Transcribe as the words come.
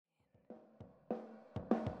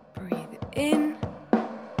in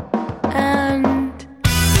and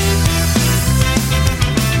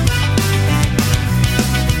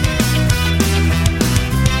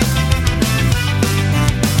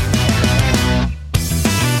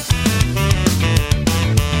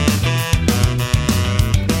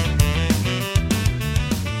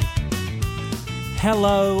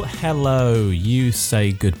Hello, you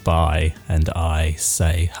say goodbye and I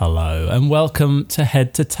say hello, and welcome to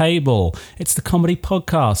Head to Table. It's the comedy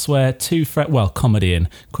podcast where comedy in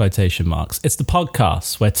quotation marks. It's the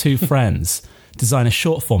podcast where two friends design a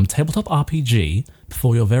short form tabletop RPG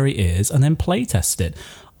before your very ears and then playtest it.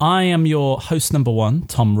 I am your host number one,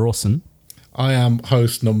 Tom Rawson. I am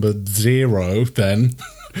host number 0 then.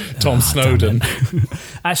 Tom Snowden.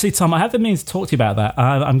 Actually, Tom, I have been meaning to talk to you about that.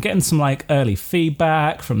 I'm getting some early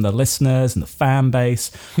feedback from the listeners and the fan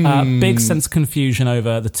base. Big sense of confusion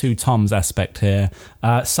over the two Toms aspect here.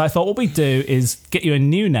 So I thought what we'd do is get you a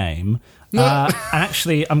new name. And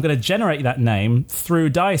actually, I'm going to generate that name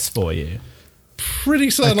through dice for you. Pretty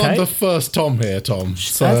certain I'm the first Tom here, Tom.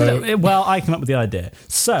 Well, I came up with the idea.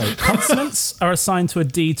 So consonants are assigned to a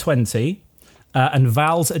D20. And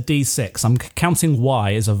vowels a D6. I'm counting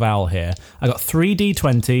Y as a vowel here. I got 3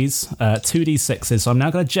 D20s, 2 D6s, so I'm now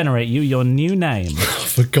going to generate you your new name.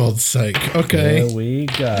 For God's sake. Okay. Here we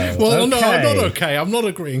go. Well, no, I'm not okay. I'm not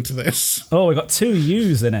agreeing to this. Oh, we got 2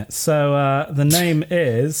 U's in it. So the name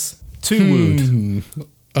is Two Wood.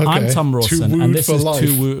 Okay. I'm Tom Rawson, and this is life.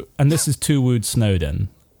 This is Two Wood Snowden,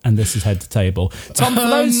 and this is Head to Table. Tom, for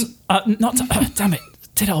those damn it.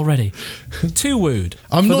 Did it already. Tuwood.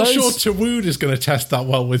 I'm not sure Tuwood is going to test that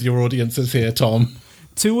well with your audiences here, Tom.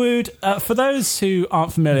 Tuwood, for those who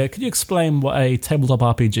aren't familiar, could you explain what a tabletop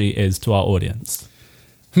RPG is to our audience?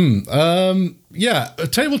 Yeah, a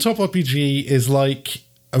tabletop RPG is like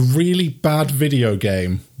a really bad video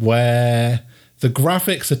game where the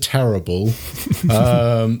graphics are terrible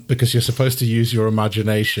because you're supposed to use your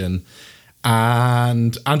imagination.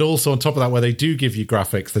 And also on top of that, where they do give you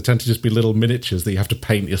graphics, they tend to just be little miniatures that you have to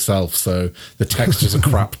paint yourself, so the textures are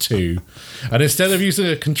crap too. And instead of using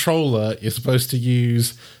a controller, you're supposed to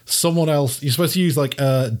use someone else. You're supposed to use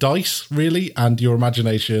dice, really, and your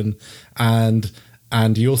imagination, and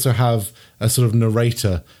you also have a sort of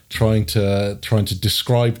narrator trying to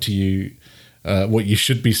describe to you what you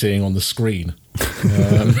should be seeing on the screen.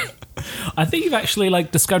 I think you've actually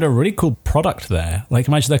discovered a really cool product there.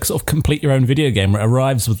 Imagine sort of complete your own video game where it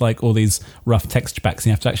arrives with all these rough texture packs and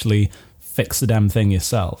you have to actually fix the damn thing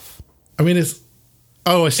yourself. I mean, it's...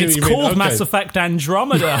 Oh, I see what you mean. It's called Mass Effect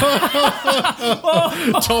Andromeda.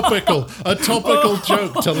 A topical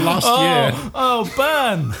joke to last year. Oh,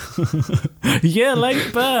 burn. Year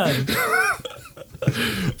late burn.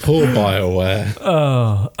 Poor BioWare.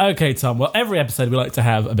 Oh, okay, Tom. Well, every episode we like to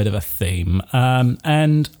have a bit of a theme.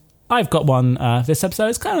 And I've got one this episode.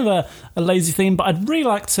 It's kind of a lazy theme, but I'd really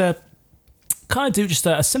like to kind of do just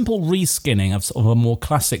a simple reskinning of sort of a more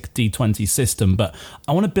classic D20 system, but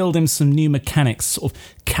I want to build in some new mechanics, sort of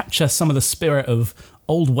capture some of the spirit of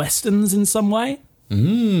old westerns in some way.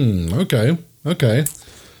 Okay.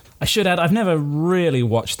 I should add, I've never really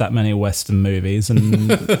watched that many Western movies,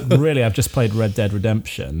 and really I've just played Red Dead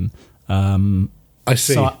Redemption. I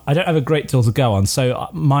see. So I don't have a great deal to go on, so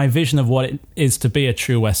my vision of what it is to be a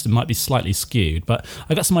true Western might be slightly skewed, but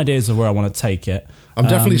I got some ideas of where I want to take it. I'm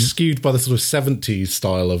definitely skewed by the sort of 70s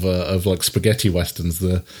style of spaghetti Westerns,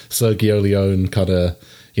 the Sergio Leone kind of,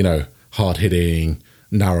 hard-hitting,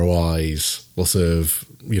 narrow eyes, lots of,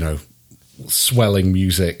 swelling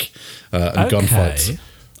music and gunfights.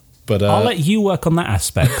 But I'll let you work on that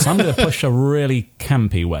aspect, because I'm going to push a really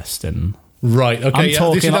campy Western. Right, okay. I'm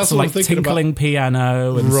talking lots of tinkling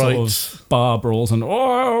piano and sort of bar brawls and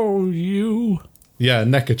you. Yeah,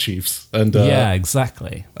 neckerchiefs and yeah,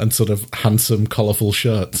 exactly, and sort of handsome, colourful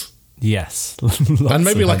shirts. Yes, and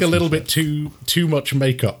maybe a little bit too much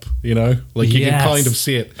makeup. You can kind of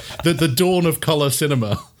see it. The dawn of colour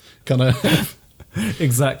cinema, kind of.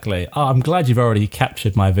 Exactly. Oh, I'm glad you've already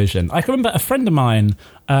captured my vision. I can remember a friend of mine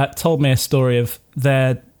told me a story of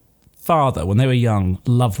their father, when they were young,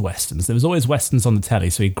 loved westerns. There was always westerns on the telly,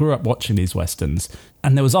 so he grew up watching these westerns,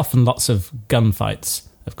 and there was often lots of gunfights,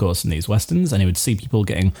 of course, in these westerns, and he would see people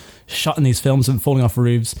getting shot in these films and falling off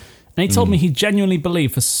roofs. And he told me he genuinely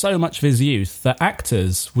believed for so much of his youth that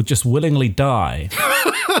actors would just willingly die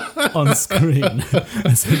on screen.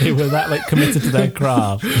 So they were that committed to their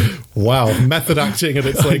craft. Wow, method acting at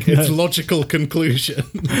its logical conclusion.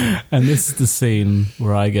 And this is the scene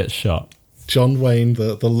where I get shot. John Wayne,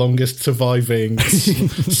 the longest surviving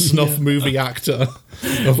snuff movie actor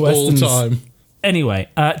of all time. Anyway,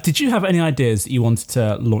 did you have any ideas that you wanted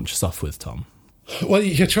to launch us off with, Tom? Well,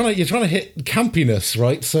 you're trying to hit campiness,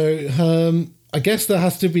 right? So I guess there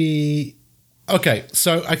has to be. Okay,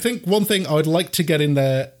 so I think one thing I would like to get in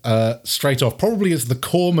there straight off, probably as the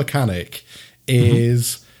core mechanic,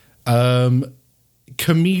 is comedic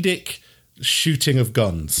shooting of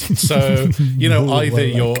guns. So, either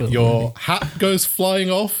your hat goes flying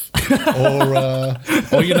off, or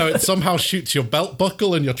it somehow shoots your belt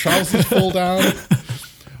buckle and your trousers fall down.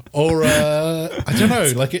 Or I don't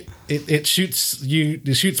know, like it shoots you.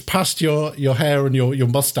 It shoots past your hair and your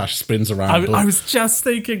mustache spins around. I was just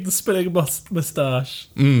thinking the spinning mustache.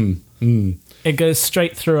 It goes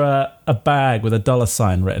straight through a bag with a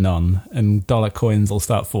 $sign written on, and dollar coins will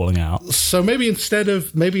start falling out. So maybe instead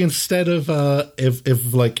of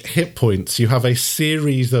if like hit points, you have a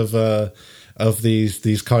series of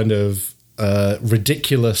these kind of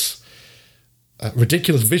ridiculous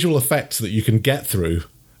visual effects that you can get through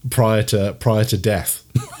prior to death.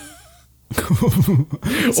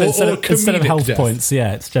 So instead of health points,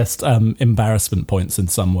 it's just embarrassment points in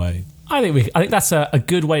some way. I think that's a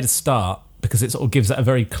good way to start, because it sort of gives it a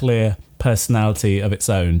very clear personality of its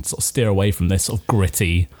own. Sort of steer away from this sort of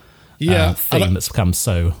gritty theme that's become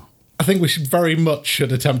so. I think we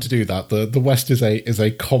should attempt to do that. The West is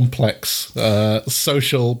a complex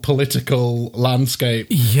social, political landscape.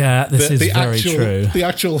 Yeah, this is very true. The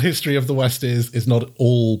actual history of the West is not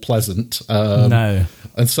all pleasant. No,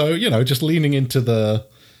 and so just leaning into the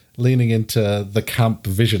camp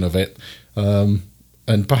vision of it,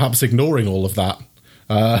 and perhaps ignoring all of that.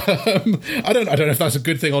 I don't know if that's a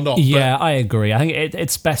good thing or not. Yeah, I agree. I think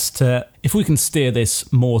it's best to, if we can steer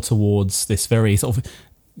this more towards this very sort of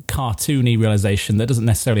cartoony realization that doesn't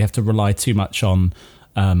necessarily have to rely too much on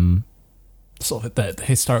sort of the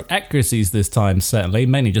historic accuracies this time, certainly,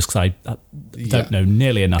 mainly just because I don't know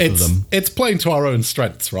nearly enough of them. It's playing to our own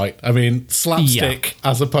strengths, right? I mean, slapstick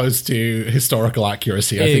as opposed to historical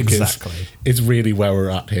accuracy, I think is really where we're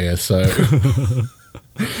at here. So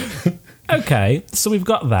okay, so we've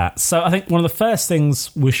got that. So I think one of the first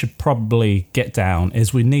things we should probably get down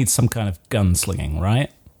is we need some kind of gunslinging, right?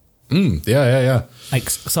 Yeah. Like,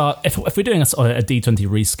 so if we're doing a D20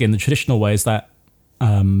 reskin, the traditional way is that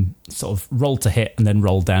sort of roll to hit and then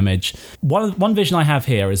roll damage. One vision I have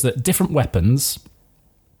here is that different weapons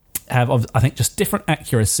have, I think, just different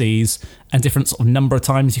accuracies and different sort of number of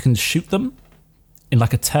times you can shoot them in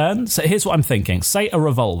like a turn. So here's what I'm thinking. Say a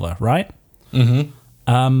revolver, right?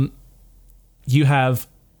 Mm-hmm. You have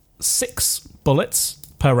 6 bullets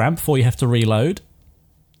per round before you have to reload.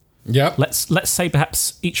 Yeah. Let's say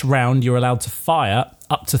perhaps each round you're allowed to fire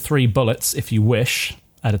up to 3 bullets if you wish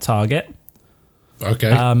at a target.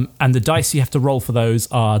 Okay. And the dice you have to roll for those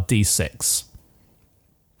are D6.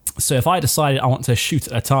 So if I decided I want to shoot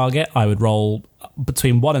at a target, I would roll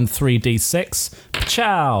between 1 and 3 D6.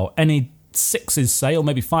 Ciao! Any 6s, say, or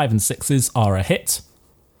maybe 5 and 6s are a hit.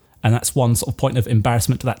 And that's one sort of point of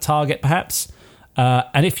embarrassment to that target, perhaps.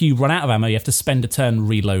 And if you run out of ammo, you have to spend a turn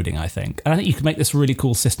reloading, I think. And I think you can make this really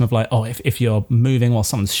cool system of like, if you're moving while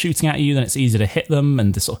someone's shooting at you, then it's easier to hit them,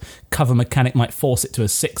 and this sort of cover mechanic might force it to a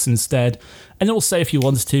 6 instead. And also, if you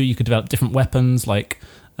wanted to, you could develop different weapons, like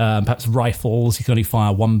perhaps rifles. You can only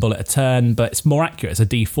fire 1 bullet a turn, but it's more accurate. It's a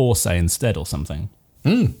D4, say, instead, or something.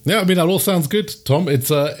 Yeah, I mean, that all sounds good, Tom.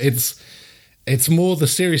 It's more the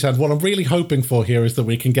serious end. What I'm really hoping for here is that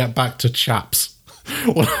we can get back to chaps.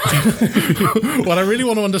 What I really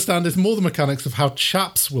want to understand is more the mechanics of how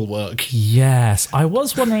chaps will work. Yes, I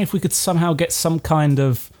was wondering if we could somehow get some kind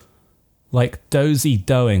of like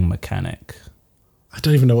dozy-doing mechanic. I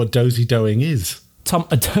don't even know what dozy-doing is. Tom,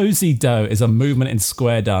 a dozy-do is a movement in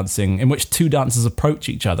square dancing in which 2 dancers approach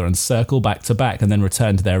each other and circle back to back and then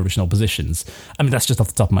return to their original positions. I mean, that's just off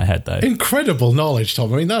the top of my head, though. Incredible knowledge,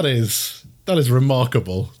 Tom. I mean, that is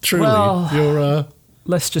remarkable. Truly, well, you're.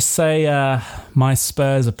 Let's just say my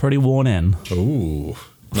spurs are pretty worn in. Ooh,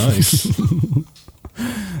 nice.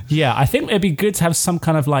 Yeah, I think it'd be good to have some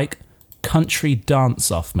kind of like country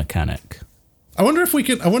dance-off mechanic. I wonder if we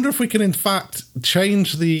can in fact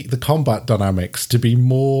change the combat dynamics to be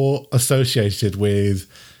more associated with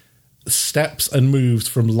steps and moves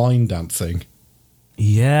from line dancing.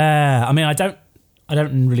 Yeah, I mean, I don't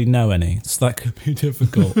really know any, so that could be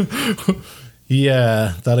difficult.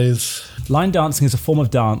 Yeah, that is. Line dancing is a form of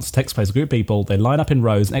dance, takes place with a group of people. They line up in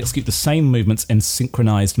rows and execute the same movements in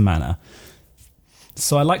synchronized manner.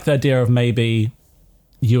 So I like the idea of maybe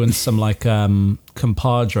you and some like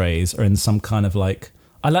compadres are in some kind of like.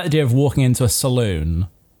 I like the idea of walking into a saloon.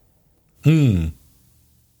 And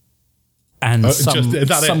some you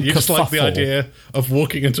just kerfuffle. like the idea of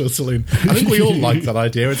walking into a saloon. I think we all like that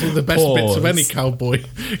idea. It's one of the best bits of any cowboy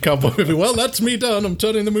movie. Well, that's me done. I'm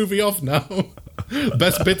turning the movie off now.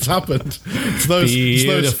 Best bits happened. It's those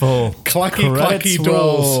Beautiful. clacky Credits doors.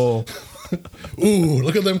 roll. Ooh,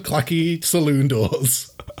 look at them clacky saloon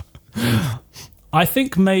doors. I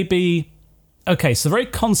think maybe. Okay, so the very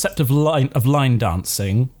concept of line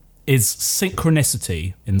dancing is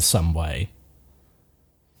synchronicity in some way.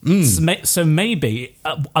 So maybe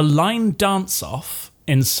a line dance off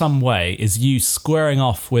in some way is you squaring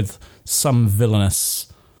off with some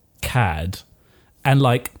villainous cad, and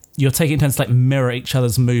like you're taking turns to like mirror each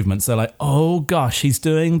other's movements. They're like, oh gosh, he's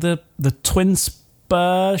doing the twin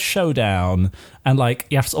spur showdown, and like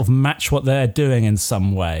you have to sort of match what they're doing in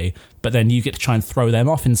some way, but then you get to try and throw them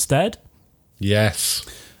off instead. Yes.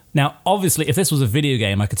 Now, obviously, if this was a video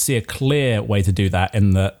game, I could see a clear way to do that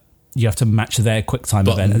in that you have to match their QuickTime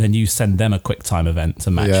event and then you send them a QuickTime event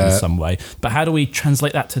to match in some way. But how do we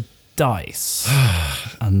translate that to dice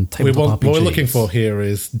and tabletop RPGs? What we're looking for here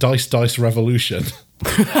is Dice Revolution.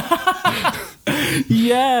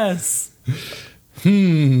 Yes.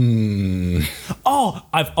 Oh,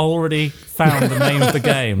 I've already found the name of the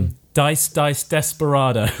game. Dice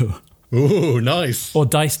Desperado. Ooh, nice. Or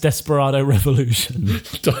Dice Desperado Revolution.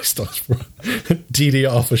 Dice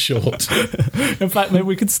DDR for short. In fact, maybe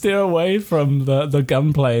we could steer away from the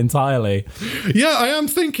gunplay entirely. Yeah, I am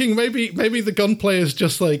thinking maybe the gunplay is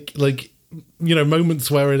just like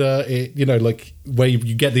moments where it where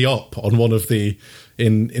you get the up on one of the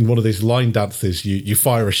in one of these line dances, you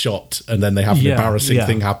fire a shot and then they have an embarrassing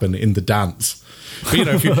thing happen in the dance. But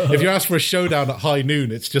if you ask for a showdown at high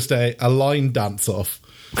noon, it's just a line dance off.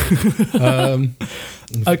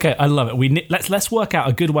 Okay, I love it. Let's work out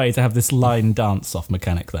a good way to have this line dance off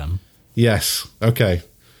mechanic then. Yes. Okay.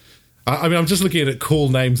 I mean, I'm just looking at cool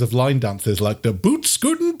names of line dances like the Boot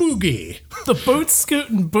Scootin' Boogie. The Boot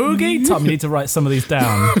Scootin' Boogie? Tom, you need to write some of these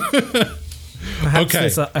down. Perhaps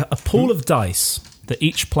there's a pool of dice that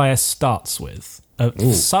each player starts with.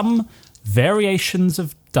 Some variations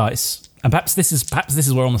of dice. And perhaps this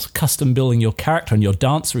is where almost custom building your character and your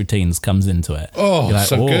dance routines comes into it. Oh, like,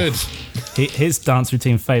 so good. His dance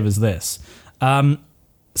routine favours this.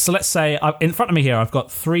 So let's say, in front of me here, I've got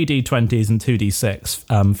 3 D20s and 2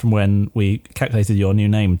 D6 from when we calculated your new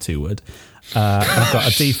name, Twowood. I've got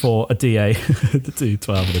a D4, a D8, a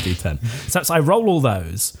D12 and a D10. So I roll all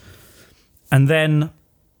those. And then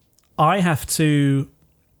I have to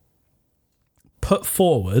put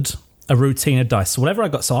forward a routine of dice. So whatever I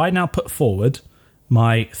got, so I now put forward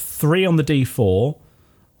my 3 on the D4,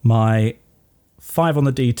 my 5 on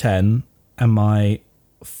the D10, and my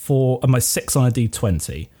 6 on a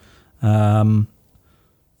D20.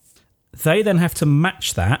 They then have to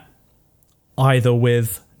match that either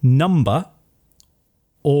with number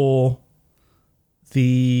or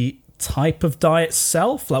the type of die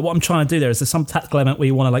itself. Like what I'm trying to do there is there's some tactical element where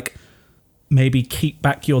you want to like maybe keep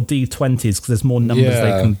back your D20s because there's more numbers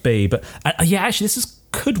they can be. But actually this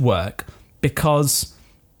could work because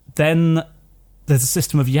then there's a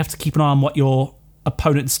system of you have to keep an eye on what your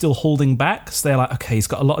opponent's still holding back. So they're like, okay, he's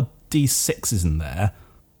got a lot of D6s in there.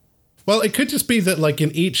 Well, it could just be that like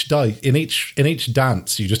in each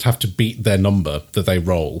dance, you just have to beat their number that they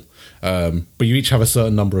roll. But you each have a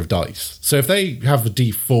certain number of dice. So if they have a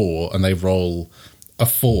D4 and they roll a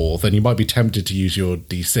 4, then you might be tempted to use your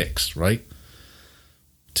D6, right?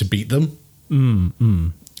 To beat them.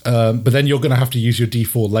 But then you're going to have to use your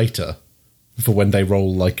D4 later for when they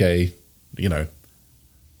roll like a,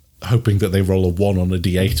 hoping that they roll a 1 on a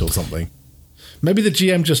D8 or something. Maybe the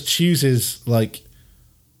GM just chooses like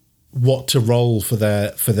what to roll for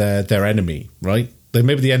their enemy, right?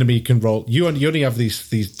 Maybe the enemy can roll. You only have these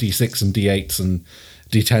D6 and D8s and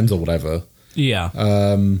D10s or whatever. Yeah.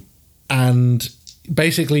 And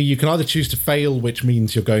basically, you can either choose to fail, which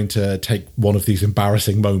means you're going to take one of these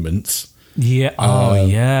embarrassing moments. Yeah. Oh,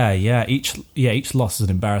 yeah. Each loss is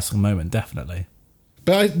an embarrassing moment, definitely.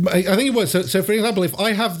 But I think it works. So, for example, if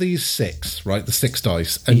I have these 6, right, the 6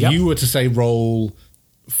 dice, and you were to say roll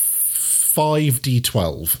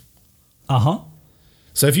 5d12.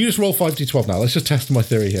 So if you just roll 5d12 now, let's just test my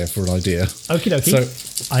theory here for an idea. Okie dokie.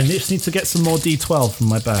 So I just need to get some more d12 from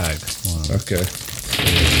my bag.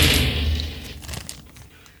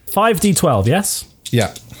 5d12, yes?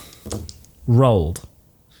 Yeah. Rolled.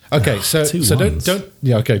 Okay, so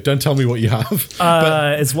don't tell me what you have.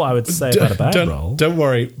 It's what I would say about a bad roll. Don't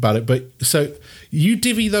worry about it. But so you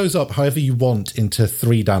divvy those up however you want into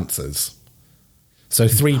 3 dancers. So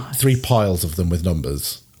three piles of them with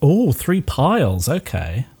numbers. Oh, 3 piles.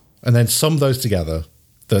 Okay. And then sum those together,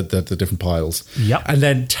 the different piles. Yep. And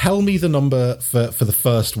then tell me the number for the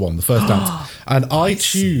first one, the first dance. And I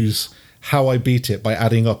choose how I beat it by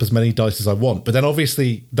adding up as many dice as I want. But then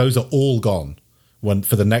obviously those are all gone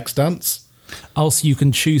for the next dance. Also, you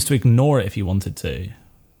can choose to ignore it if you wanted to.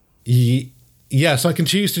 Yeah, so I can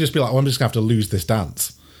choose to just be like, I'm just going to have to lose this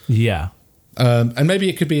dance. Yeah. And maybe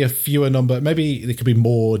it could be a fewer number. Maybe it could be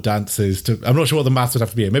more dances. I'm not sure what the maths would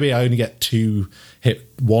have to be. Maybe I only get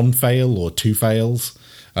one fail or two fails.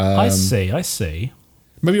 I see.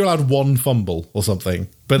 Maybe you're allowed one fumble or something.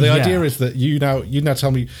 But the idea is that you now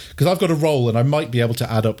tell me, because I've got a roll and I might be able to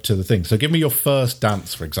add up to the thing. So give me your first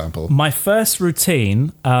dance, for example. My first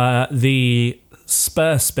routine, the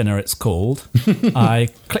spur spinner it's called. I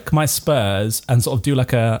click my spurs and sort of do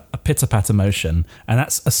like a pitter-patter motion, and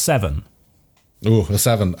that's a 7. Ooh, a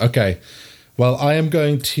 7. Okay. Well, I am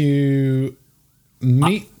going to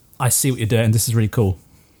meet... I see what you're doing. This is really cool.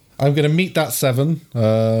 I'm going to meet that 7.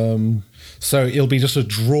 So it'll be just a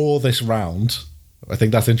draw this round. I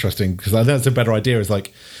think that's interesting, because I think that's a better idea. Is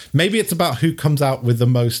like, maybe it's about who comes out with the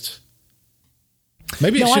most...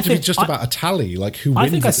 Maybe it should be just about a tally, like who wins. I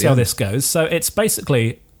think I see how this goes. So it's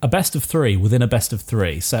basically a best of 3 within a best of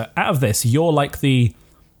 3. So out of this, you're like the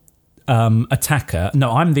attacker.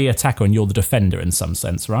 No, I'm the attacker and you're the defender in some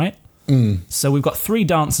sense, right? So we've got 3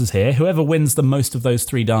 dances here. Whoever wins the most of those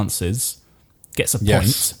 3 dances gets a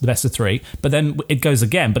point, the best of 3. But then it goes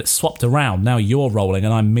again, but it's swapped around. Now you're rolling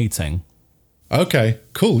and I'm meeting. Okay,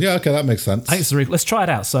 cool. Yeah, okay, that makes sense. I think let's try it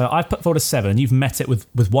out. So I've put forward a 7 and you've met it with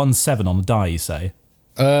 1 7 on the die, you say?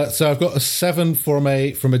 So I've got a 7 from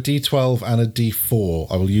a D12 and a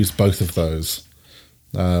D4. I will use both of those.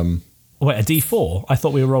 Wait, a D4? I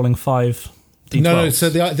thought we were rolling 5 D12s. No. So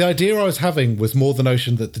the idea I was having was more the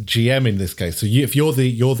notion that the GM in this case. So if you're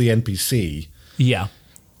the NPC, yeah,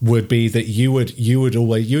 would be that you would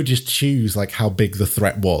just choose like how big the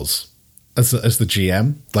threat was as the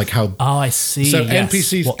GM, like how. Oh, I see. So yes.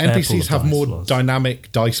 NPCs have more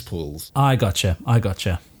dynamic dice pools. I gotcha.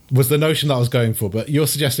 Was the notion that I was going for, but you're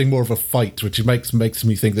suggesting more of a fight, which makes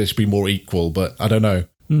me think that it should be more equal, but I don't know.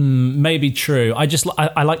 Maybe true. I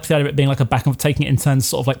like the idea of it being like a back and taking it in turns,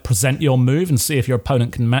 sort of like present your move and see if your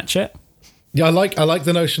opponent can match it. Yeah, I like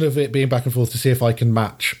the notion of it being back and forth to see if I can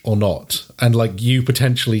match or not, and like you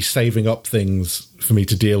potentially saving up things for me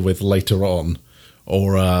to deal with later on,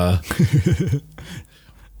 or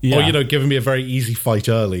yeah. Or, giving me a very easy fight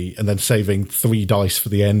early and then saving 3 dice for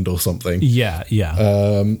the end or something. Yeah.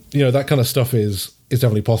 That kind of stuff is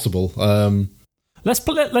definitely possible.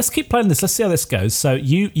 Let's keep playing this. Let's see how this goes. So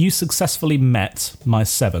you successfully met my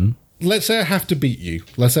 7. Let's say I have to beat you.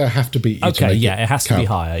 Okay, yeah, it has to be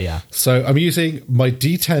higher, yeah. So I'm using my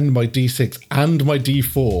D10, my D6, and my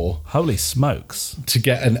D4. Holy smokes! To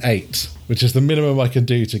get an 8, which is the minimum I can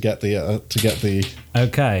do to get the.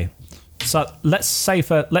 Okay. So let's see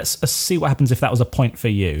what happens if that was a point for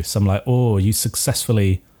you. So I'm like, oh, you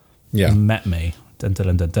successfully met me. Dun,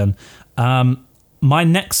 dun, dun, dun, dun. My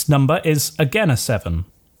next number is again a 7.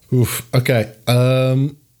 Oof. Okay.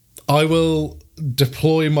 I will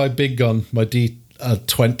deploy my big gun, my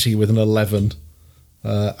D20 with an 11,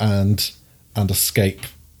 and escape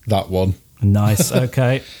that one. Nice.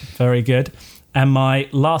 Okay. Very good. And my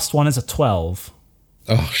last one is a 12.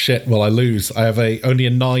 Oh shit! Well, I lose. I have only a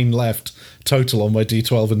 9 left total on my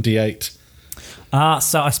D12 and D8.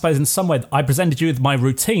 So I suppose in some way I presented you with my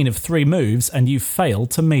routine of 3 moves, and you failed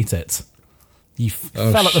to meet it. You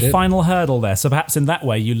fell at the final hurdle there. So perhaps in that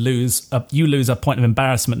way you lose a point of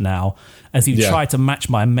embarrassment now, as you try to match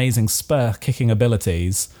my amazing spur kicking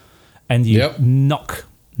abilities, and you knock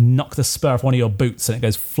the spur off one of your boots, and it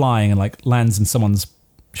goes flying and like lands in someone's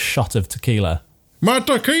shot of tequila. My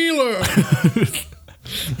tequila.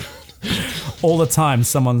 All the time,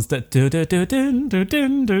 someone's so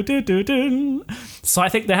I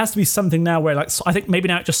think there has to be something now where, like, so I think maybe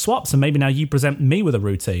now it just swaps, and maybe now you present me with a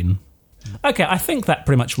routine. Okay, I think that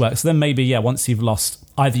pretty much works. Then maybe, once you've lost,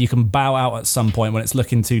 either you can bow out at some point when it's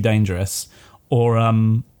looking too dangerous, or I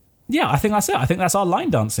think that's it. I think that's our line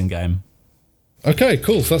dancing game. Okay,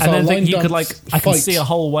 cool. So that's and our then line you dance could, like, I can fight. see a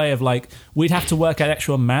whole way of, like, we'd have to work out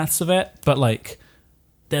actual maths of it, but, like,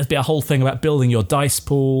 there'd be a whole thing about building your dice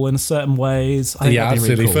pool in certain ways. I think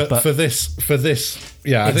absolutely. Really cool, for this,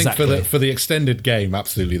 I think for the extended game,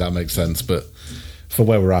 absolutely that makes sense. But for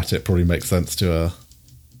where we're at, it probably makes sense to.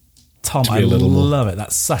 Tom, I love it.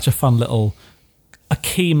 That's such a fun a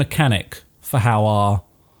key mechanic for how our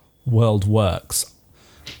world works.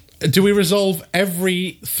 Do we resolve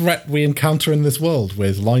every threat we encounter in this world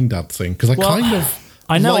with line dancing? Because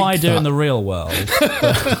I know I do in the real world.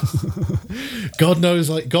 God knows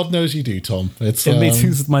you do, Tom. It's in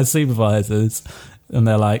meetings with my supervisors, and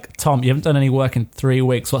they're like, Tom, you haven't done any work in 3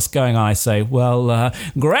 weeks. What's going on? I say, well,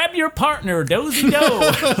 grab your partner,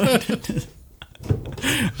 dozy-do.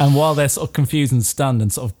 And while they're sort of confused and stunned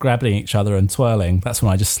and sort of grabbing each other and twirling, that's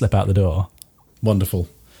when I just slip out the door. Wonderful.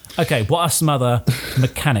 Okay, what are some other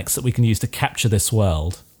mechanics that we can use to capture this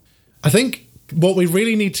world? I think what we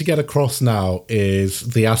really need to get across now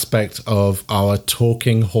is the aspect of our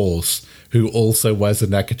talking horse who also wears a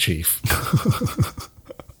neckerchief.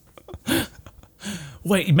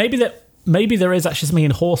 Wait, maybe there is actually something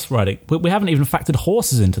in horse riding. We haven't even factored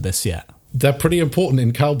horses into this yet. They're pretty important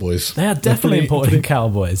in cowboys. They are definitely important in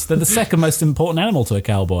cowboys. They're the second most important animal to a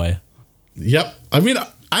cowboy. Yep. I mean,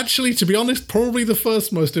 actually, to be honest, probably the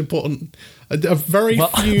first most important. A very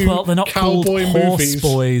few well, they're not cowboy called horse movies.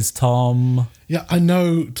 Boys, Tom. Yeah, I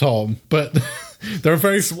know, Tom, but there are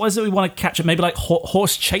very. So what is it we want to capture? Maybe like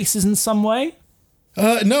horse chases in some way?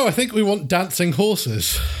 No, I think we want dancing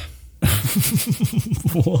horses.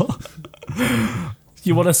 What?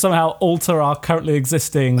 You want to somehow alter our currently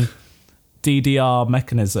existing DDR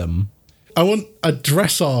mechanism? I want a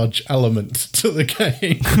dressage element to the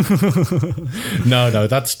game. No,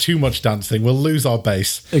 that's too much dancing. We'll lose our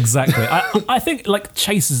base. Exactly. I think like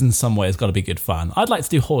chases in some way has got to be good fun. I'd like to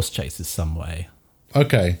do horse chases some way.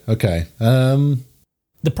 Okay. The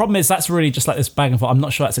problem is that's really just like this bag and forth. I'm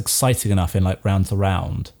not sure that's exciting enough in like round to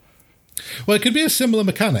round. Well, it could be a similar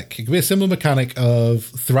mechanic. It could be a similar mechanic of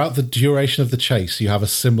throughout the duration of the chase, you have a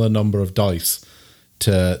similar number of dice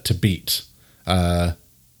to beat, to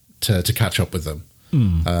catch up with them.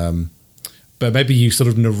 But maybe you sort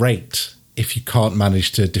of narrate if you can't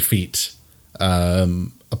manage to defeat a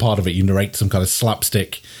part of it. You narrate some kind of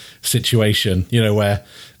slapstick situation, where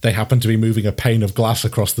they happen to be moving a pane of glass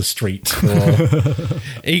across the street,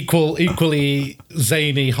 or equally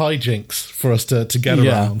zany hijinks for us to get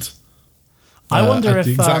around. I wonder at if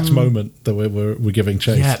the exact moment that we're giving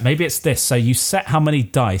chase. Yeah, maybe it's this. So you set how many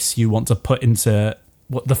dice you want to put into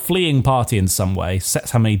what the fleeing party in some way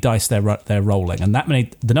sets how many dice they're rolling, and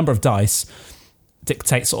the number of dice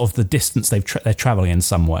dictates sort of the distance they're traveling in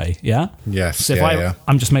some way. Yeah. Yes. So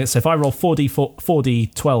I'm just making. So if I roll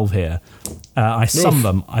 4d12 here, I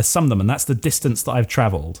sum them, and that's the distance that I've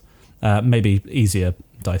travelled. Maybe easier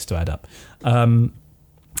dice to add up. So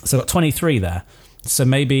I've got 23 there. So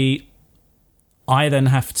maybe I then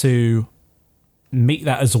have to meet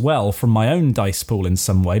that as well from my own dice pool in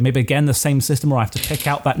some way. Maybe again the same system where I have to pick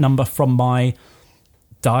out that number from my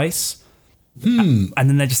dice. And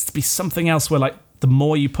then there just be something else where like the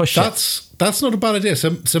more you push that's not a bad idea.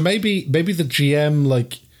 So maybe the GM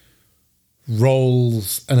like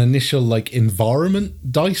rolls an initial like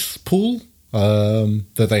environment dice pool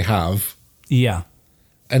that they have. Yeah.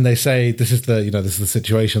 And they say this is the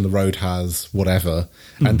situation the road has, whatever.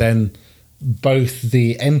 And then both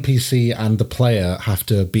the NPC and the player have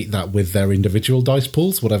to beat that with their individual dice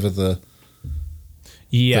pools, whatever the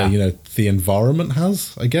environment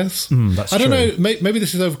has, I guess. That's I don't true. know. Maybe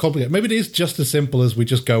this is overcomplicated. Maybe it is just as simple as we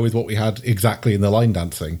just go with what we had exactly in the line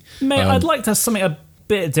dancing. I'd like to have something a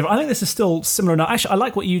bit different. I think this is still similar enough. Actually, I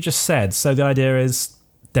like what you just said. So the idea is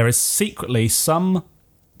there is secretly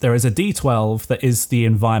there is a D12 that is the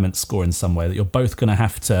environment score in some way that you're both going to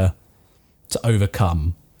have to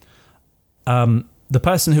overcome. The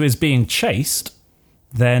person who is being chased,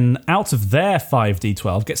 then out of their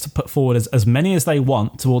 5d12 gets to put forward as many as they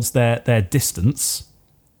want towards their distance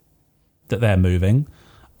that they're moving.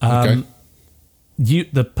 Okay.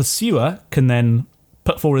 The pursuer can then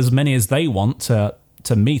put forward as many as they want to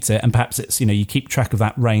meet it, and perhaps it's you keep track of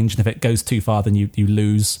that range, and if it goes too far, then you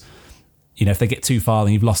lose. If they get too far,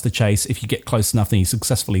 then you've lost the chase. If you get close enough, then you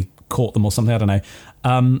successfully caught them or something. I don't know.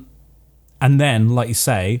 And then, like you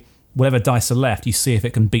say, whatever dice are left, you see if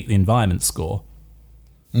it can beat the environment score.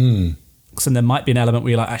 So there might be an element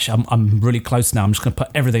where you're like, actually, I'm really close now. I'm just going to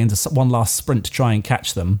put everything into one last sprint to try and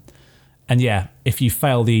catch them. And yeah, if you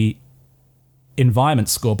fail the environment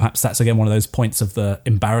score, perhaps that's again one of those points of the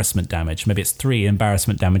embarrassment damage. Maybe it's 3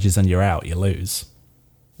 embarrassment damages and you're out. You lose.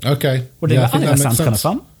 Okay. I think that sounds kind of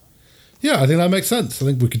fun. Yeah, I think that makes sense. I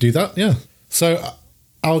think we could do that. Yeah. So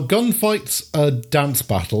our gunfights are dance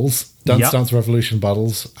battles. Dance Revolution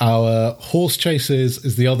battles. Our horse chases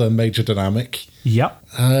is the other major dynamic. Yep.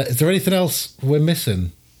 Is there anything else we're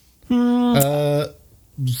missing? I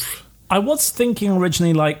was thinking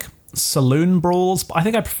originally like saloon brawls, but I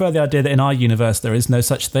think I prefer the idea that in our universe there is no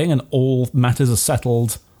such thing and all matters are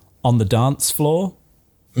settled on the dance floor.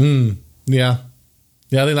 Yeah,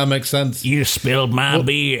 I think that makes sense. You spilled my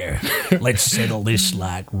beer. Let's settle this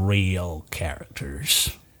like real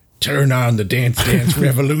characters. Turn on the Dance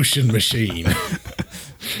Revolution machine.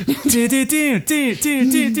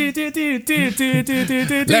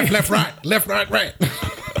 Left, right.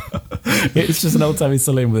 It's just an old-timey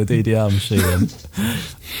saloon with a DDR machine.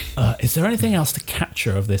 Is there anything else to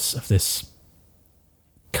capture of this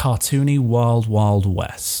cartoony Wild Wild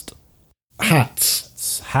West?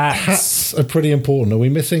 Hats. Hats. Hats are pretty important. Are we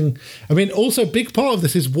missing? I mean, also a big part of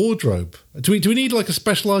this is wardrobe. Do we need like a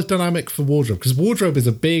specialized dynamic for wardrobe? Because wardrobe is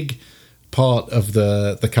a big part of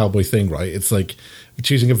the cowboy thing, right? It's like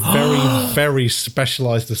choosing a very, very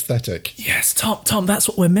specialized aesthetic. Yes, Tom, that's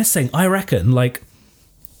what we're missing. I reckon, like,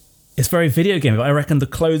 it's very video game, but I reckon the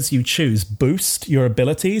clothes you choose boost your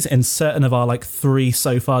abilities in certain of our, like, 3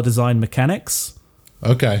 so far design mechanics.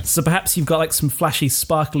 Okay. So perhaps you've got, like, some flashy,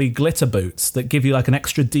 sparkly glitter boots that give you, like, an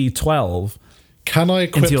extra D12 Can I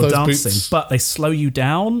equip into your those dancing, boots? but they slow you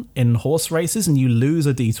down in horse races and you lose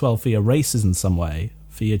a D12 for your races in some way,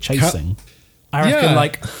 for your chasing. I reckon Yeah.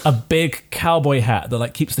 like a big cowboy hat that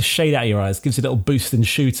like keeps the shade out of your eyes, gives you a little boost in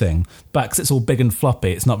shooting, but because it's all big and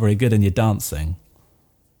floppy, it's not very good in your dancing.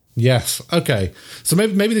 Yes. Okay. So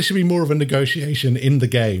maybe there should be more of a negotiation in the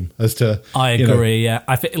game as to. I agree. Yeah,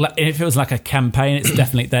 I think like, if it was like a campaign, it's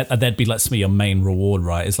definitely that'd be like some of your main reward,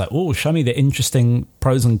 right? It's like, oh, show me the interesting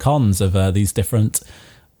pros and cons of these different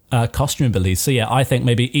costume abilities. So yeah, I think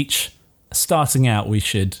maybe each starting out, we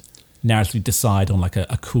should narratively decide on like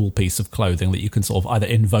a cool piece of clothing that you can sort of either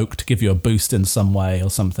invoke to give you a boost in some way or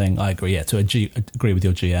something. I agree. Yeah, agree with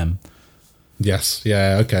your GM. Yes.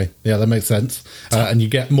 Yeah. Okay. Yeah, that makes sense. And you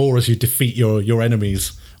get more as you defeat your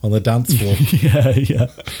enemies on the dance floor. Yeah.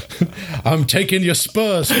 I'm taking your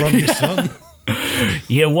spurs from you, son.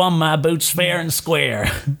 You won my boots fair and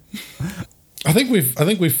square. I think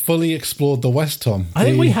we've fully explored the West, Tom. I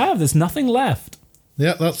think we have. There's nothing left.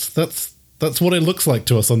 Yeah, that's what it looks like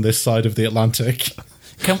to us on this side of the Atlantic.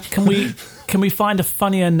 Can we find a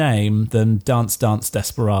funnier name than Dance Dance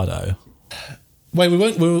Desperado? Wait,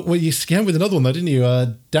 you scammed with another one though, didn't you?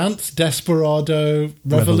 Dance Desperado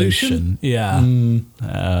Revolution? Yeah.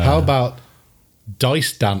 How about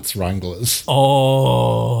Dice Dance Wranglers?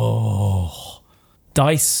 Oh,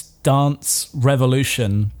 Dice Dance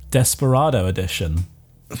Revolution Desperado Edition.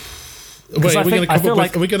 Wait, are we going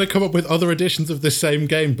like- to come up with other editions of this same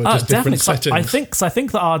game, but just different settings? I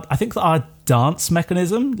think that our dance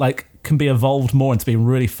mechanism like can be evolved more into being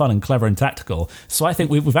really fun and clever and tactical. So I think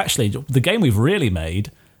we've actually the game we've really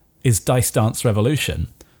made is Dice Dance Revolution,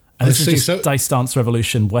 and this is just Dice Dance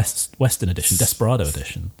Revolution Western Edition, Desperado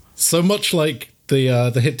Edition. So much like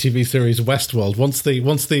the hit TV series Westworld, once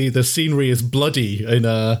the scenery is bloody in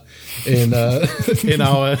our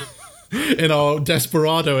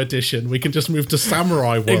Desperado edition, we can just move to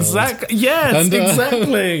Samurai World. Exactly. Yes, and,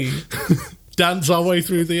 exactly. Dance our way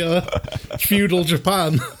through the feudal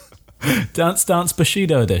Japan. Dance Dance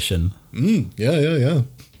Bushido edition. Yeah.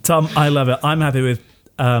 Tom, I love it. I'm happy with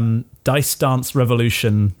Dice Dance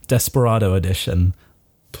Revolution Desperado edition.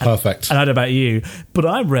 Perfect. And I don't know about you, but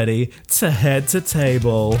I'm ready to head to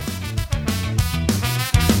table.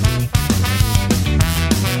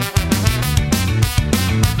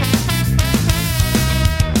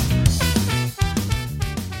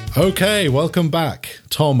 Okay, welcome back.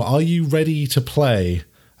 Tom, are you ready to play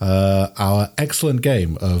our excellent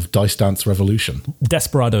game of Dice Dance Revolution?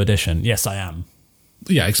 Desperado edition. Yes, I am.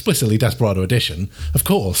 Yeah, explicitly Desperado edition, of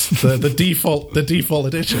course. The default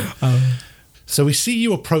edition. So we see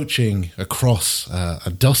you approaching across a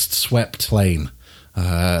dust-swept plain.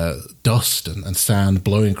 Dust and sand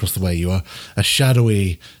blowing across the way. You are a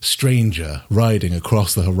shadowy stranger riding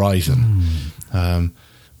across the horizon.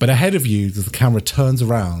 But ahead of you, as the camera turns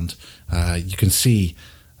around, you can see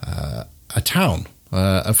a town,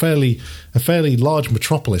 a fairly large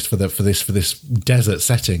metropolis for this desert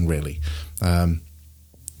setting, really.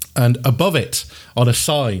 And above it, on a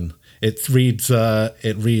sign, it reads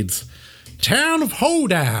 "Town of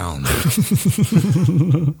Hoedown."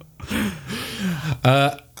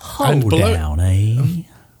 Hoedown, eh?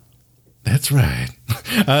 That's right.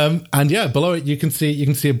 And yeah, below it you can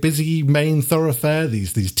see a busy main thoroughfare.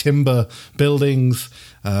 These timber buildings,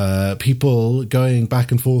 people going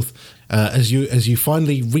back and forth. As you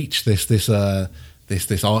finally reach this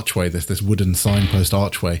archway, this wooden signpost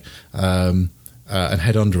archway, and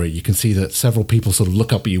head under it, you can see that several people sort of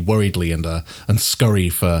look up at you worriedly and scurry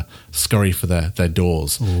for their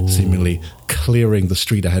doors, Ooh. Seemingly clearing the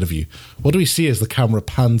street ahead of you. What do we see as the camera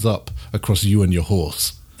pans up across you and your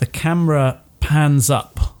horse? The camera pans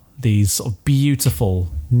up these sort of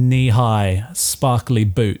beautiful knee-high sparkly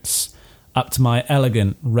boots up to my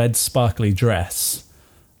elegant red sparkly dress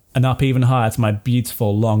and up even higher to my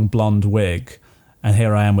beautiful long blonde wig. And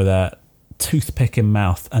here I am with a toothpick in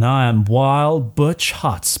mouth, and I am Wild Butch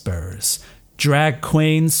Hotspurs, drag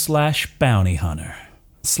queen / bounty hunter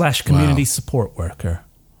 / community support worker.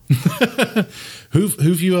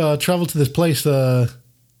 Who've you travelled to this place to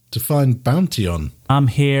find bounty on? I'm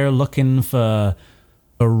here looking for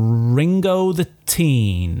Ringo the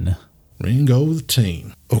Teen. Ringo the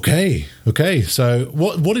Teen. Okay. So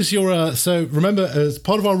what is your so remember, as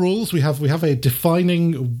part of our rules, we have a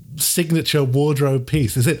defining signature wardrobe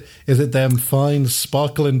piece. Is it them fine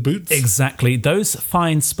sparkling boots? Exactly. Those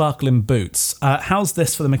fine sparkling boots. How's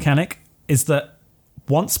this for the mechanic? Is that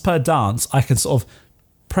once per dance, I can sort of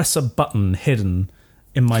press a button hidden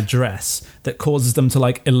in my dress that causes them to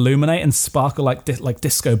like illuminate and sparkle like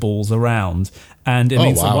disco balls around, and it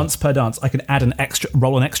means that once per dance I can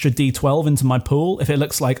roll an extra D12 into my pool. If it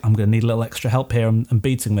looks like I'm going to need a little extra help here and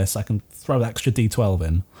beating this, I can throw the extra D12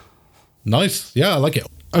 in. Nice, yeah, I like it.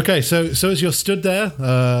 Okay, so as you're stood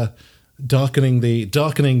there, darkening the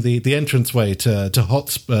entranceway to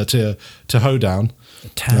Hoedown,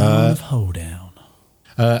 town of Hoedown.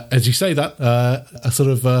 As you say that, a sort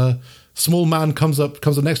of small man comes up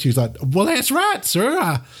next to you. He's like, "Well, that's right,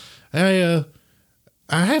 sir. I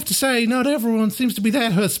have to say, not everyone seems to be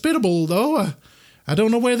that hospitable, though. I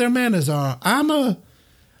don't know where their manners are. I'm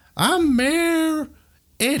Mayor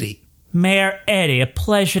Eddie." Mayor Eddie, a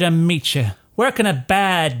pleasure to meet you. Where can a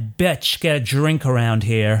bad bitch get a drink around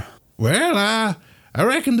here? Well, I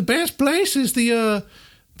reckon the best place is the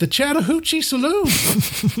Chattahoochee Saloon.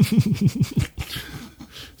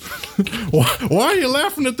 Why are you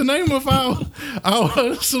laughing at the name of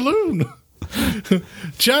our saloon?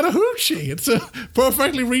 Chattahoochee. It's a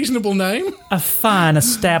perfectly reasonable name. A fine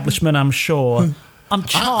establishment, I'm sure. I'm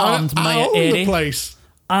charmed, Mayor Eddie. The place.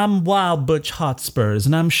 I'm Wild Butch Hotspurs,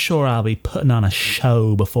 and I'm sure I'll be putting on a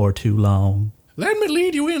show before too long. Let me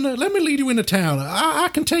lead you into town. I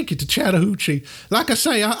can take you to Chattahoochee. Like I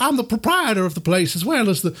say, I'm the proprietor of the place as well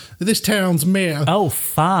as this town's mayor. Oh,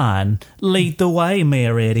 fine. Lead the way,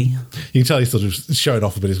 Mayor Eddie. You can tell he's sort of showing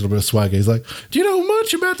off a bit. He's got a bit of swagger. He's like, "Do you know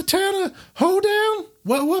much about the town of Hoedown?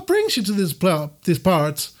 What brings you to these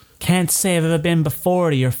parts?" Can't say I've ever been before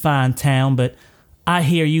to your fine town, but I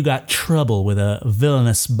hear you got trouble with a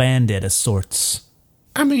villainous bandit of sorts.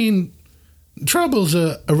 I mean, trouble's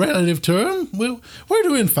a relative term. We're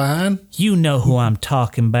doing fine. You know who I'm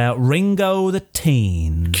talking about, Ringo the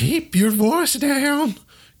Teen. Keep your voice down.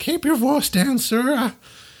 Keep your voice down, sir.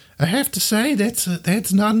 I have to say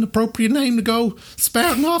that's not an appropriate name to go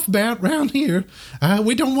spouting off about round here.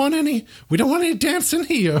 We don't want any dancing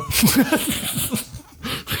here.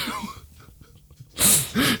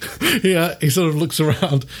 Yeah, he sort of looks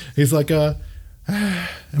around. He's like, I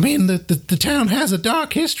mean, the town has a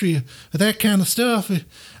dark history of that kind of stuff.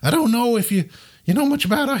 I don't know if you know much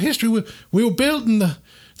about our history. We were built in the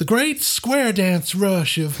great square dance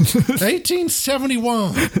rush of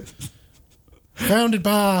 1871. Founded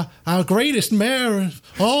by our greatest mayor of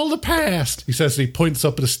all the past. He says, he points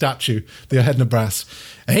up at a statue, the head in a brass.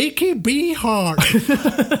 Achy B. Hart.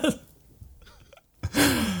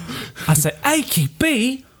 I say, Achy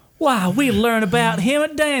B? Why, we learn about him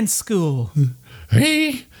at dance school.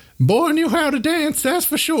 He, boy, knew how to dance, that's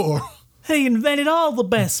for sure. He invented all the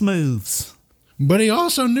best moves. But he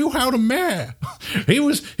also knew how to mayor. He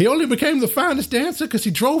only became the finest dancer because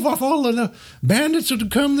he drove off all of the bandits that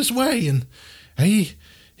would come this way, and he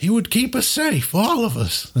would keep us safe, all of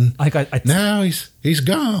us. And now he's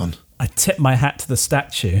gone. I tip my hat to the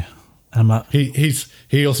statue. I'm like,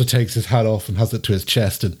 he also takes his hat off and has it to his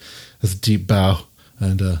chest and has a deep bow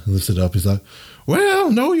and lifts it up. He's like, "Well,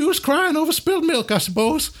 no use crying over spilled milk, I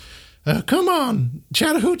suppose. Come on,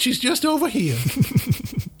 Chattahoochee's just over here."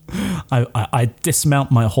 I dismount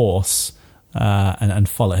my horse and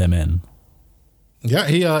follow him in. Yeah,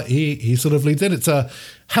 he sort of leads in. It's a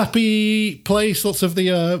happy place. Lots of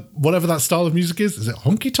the whatever that style of music is. Is it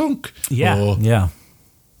honky tonk? Yeah, yeah.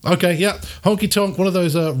 Okay, yeah, honky tonk. One of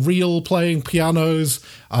those real playing pianos.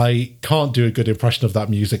 I can't do a good impression of that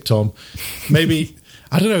music, Tom. Maybe.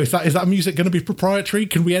 I don't know, is that music going to be proprietary?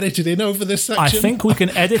 Can we edit it in over this section? I think we can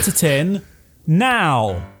edit it in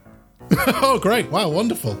now. Oh, great. Wow,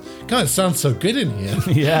 wonderful. God, it sounds so good in here.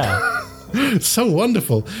 Yeah. So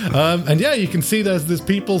wonderful. And yeah, you can see there's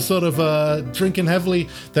people sort of drinking heavily.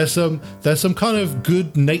 There's some kind of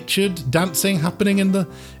good-natured dancing happening in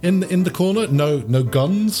the corner. No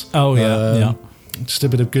guns. Oh, yeah, yeah. Just a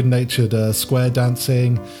bit of good-natured square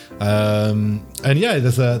dancing, and yeah,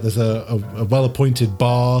 there's a well-appointed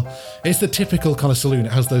bar. It's the typical kind of saloon.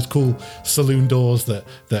 It has those cool saloon doors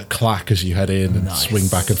that clack as you head in and swing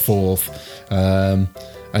back and forth.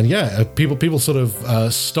 And yeah, people sort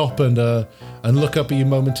of stop and look up at you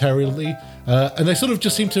momentarily, and they sort of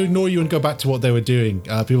just seem to ignore you and go back to what they were doing.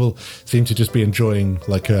 People seem to just be enjoying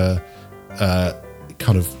like a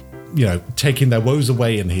kind of, you know, taking their woes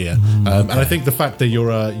away in here. Okay. And I think the fact that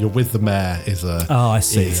you're with the mayor is I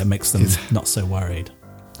see. It makes them not so worried.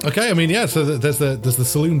 Okay, I mean, yeah. So there's the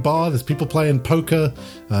saloon bar. There's people playing poker.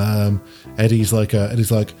 Eddie's like,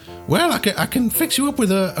 well, I can fix you up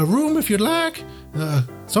with a room if you'd like.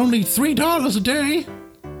 It's only $3 a day.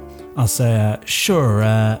 I'll say, sure.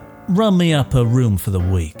 Run me up a room for the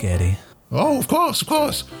week, Eddie. Oh, of course.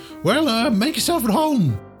 Well, make yourself at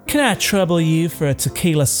home. Can I trouble you for a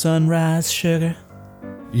tequila sunrise, sugar?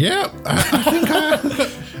 Yeah, I think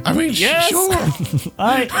I mean, Yes. sure.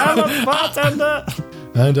 I am a bartender.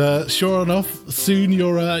 And sure enough, soon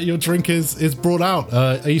your drink is brought out.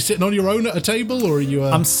 Are you sitting on your own at a table, or are you?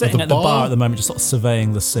 I'm sitting at the bar at the moment, just sort of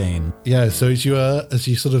surveying the scene. Yeah. So as you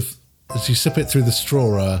sip it through the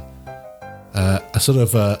straw,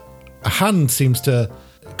 a hand seems to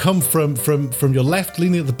come from your left,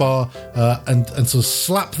 leaning at the bar, and sort of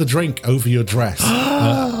slap the drink over your dress.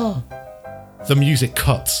 The music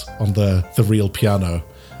cuts on the real piano,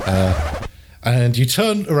 and you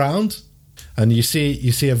turn around, and you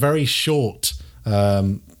see a very short,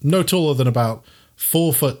 no taller than about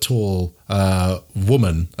 4 foot tall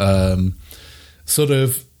woman, sort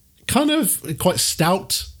of, kind of quite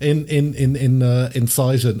stout in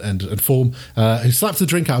size and form, who slaps the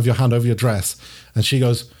drink out of your hand over your dress, and she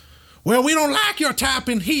goes, "Well, we don't like your type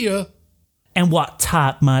in here." And what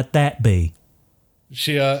type might that be?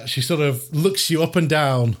 She sort of looks you up and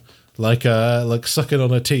down like sucking on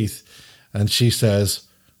her teeth, and she says,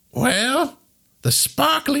 "Well, the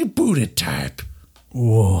sparkly booted type."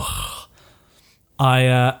 Whoa.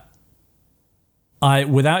 I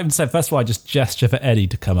without even saying, first of all, I just gesture for Eddie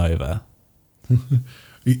to come over.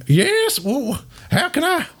 Yes. Well, how can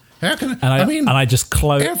I? And I just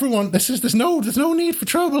close. Everyone, there's no need for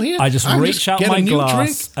trouble here. I just reach out get my a new glass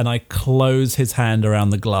drink. and I close his hand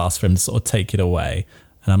around the glass for him to sort of take it away.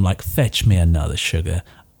 And I'm like, "Fetch me another, sugar.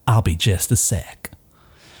 I'll be just a sec."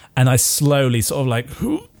 And I slowly sort of like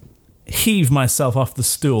heave myself off the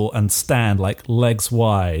stool and stand like legs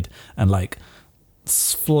wide and like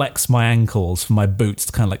flex my ankles for my boots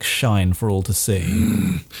to kind of like shine for all to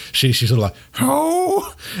see. She's sort of like,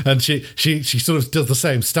 "Oh," and she sort of does the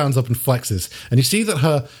same, stands up and flexes, and you see that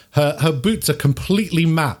her boots are completely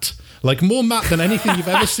matte, like more matte than anything you've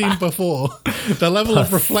ever seen before. The level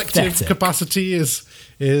of reflective capacity is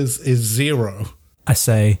zero. I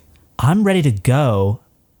say, "I'm ready to go,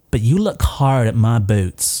 but you look hard at my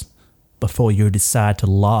boots before you decide to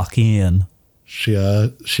lock in." She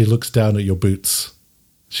looks down at your boots.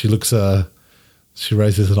 She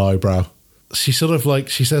raises an eyebrow. She sort of like,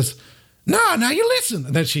 she says, "No, now you listen."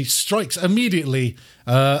 And then she strikes immediately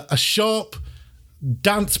a sharp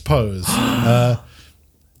dance pose.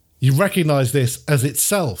 You recognize this as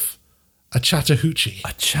itself a Chattahoochee.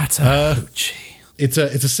 A Chattahoochee. It's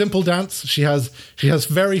a simple dance. She has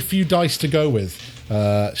very few dice to go with.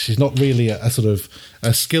 She's not really a sort of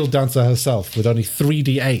a skilled dancer herself, with only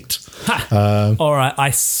 3d8. All right,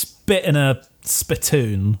 I spit in a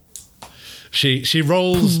spittoon. She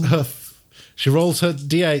rolls her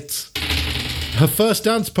d8. Her first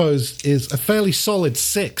dance pose is a fairly solid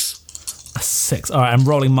 6. A 6. All right, I'm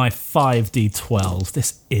rolling my 5d12.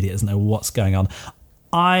 This idiot doesn't know what's going on.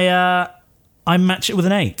 I match it with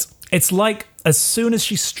an 8. It's like as soon as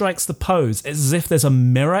she strikes the pose, it's as if there's a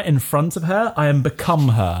mirror in front of her. I am become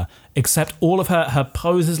her, except all of her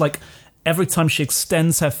poses, like every time she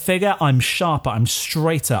extends her figure, I'm sharper, I'm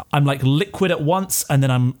straighter. I'm like liquid at once, and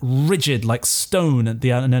then I'm rigid like stone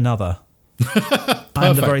in another.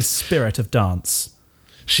 I'm the very spirit of dance.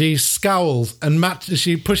 She scowls and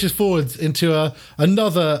she pushes forward into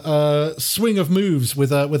another swing of moves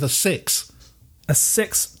with a 6. A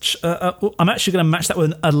 6. I'm actually going to match that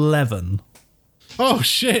with an 11. Oh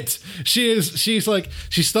shit! She's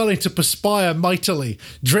starting to perspire mightily,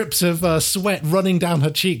 drips of sweat running down her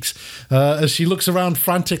cheeks as she looks around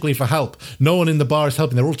frantically for help. No one in the bar is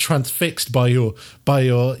helping; they're all transfixed by your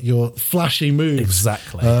flashy moves.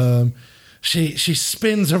 Exactly. She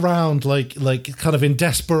spins around like kind of in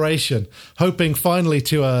desperation, hoping finally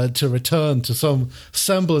to return to some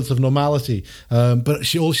semblance of normality.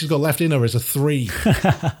 But all she's got left in her is a 3.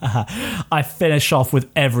 I finish off with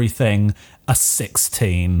everything a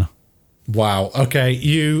 16. Wow. Okay.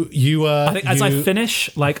 I think as I finish,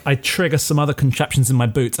 like I trigger some other contraptions in my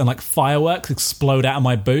boots, and like fireworks explode out of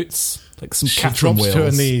my boots, like some Catherine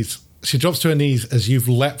wheels. She drops to her knees as you've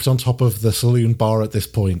leapt on top of the saloon bar at this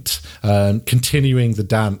point, continuing the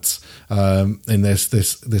dance in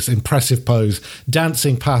this impressive pose,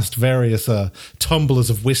 dancing past various tumblers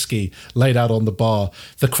of whiskey laid out on the bar.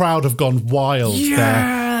 The crowd have gone wild.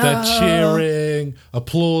 Yeah! They're cheering,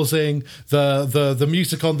 applauding. The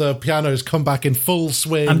music on the piano has come back in full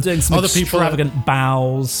swing. I'm doing some extravagant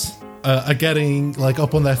bows. are getting like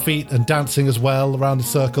up on their feet and dancing as well around in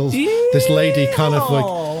circles. This lady kind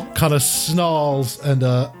of snarls and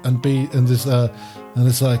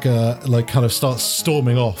it's like kind of starts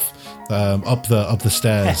storming off up the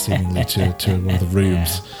stairs, seemingly to one of the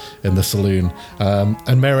rooms in the saloon.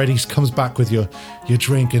 And Mayor Eddie comes back with your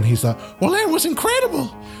drink, and he's like, "Well, that was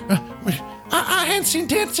incredible. I hadn't seen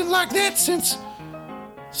dancing like that since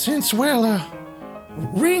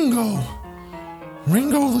Ringo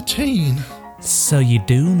the teen." So you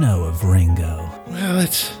do know of Ringo? Well,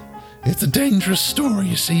 it's a dangerous story.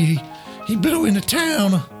 You see, he blew into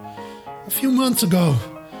town a few months ago.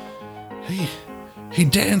 He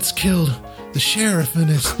dance killed the sheriff and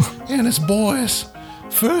his boys.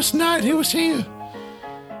 First night he was here,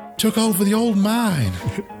 took over the old mine.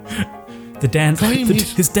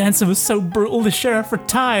 His dancing was so brutal, the sheriff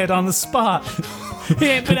retired on the spot. He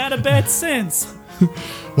ain't been out of bed since.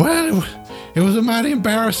 Well, it was a mighty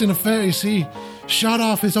embarrassing affair. You see, shot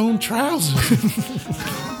off his own trousers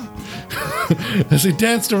as he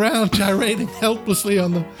danced around, gyrating helplessly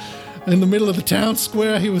in the middle of the town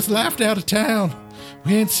square. He was laughed out of town.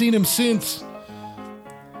 We ain't seen him since.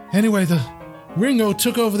 Anyway, the Ringo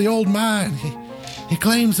took over the old mine. He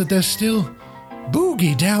claims that there's still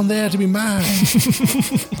boogie down there to be mined.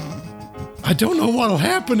 I don't know what'll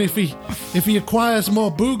happen if he acquires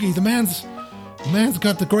more boogie. The man's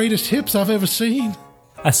got the greatest hips I've ever seen.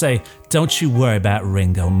 I say, don't you worry about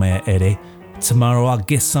Ringo, Mayor Eddie. Tomorrow I'll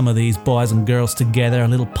get some of these boys and girls together, a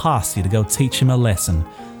little posse to go teach him a lesson.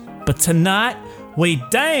 But tonight, we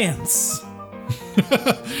dance!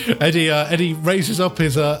 Eddie raises up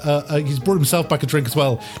he's brought himself back a drink as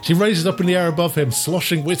well. She raises up in the air above him,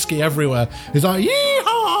 sloshing whiskey everywhere. He's like,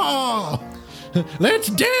 "Yeehaw! Let's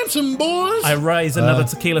dance 'em, boys!" I raise another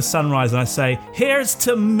tequila sunrise and I say, "Here's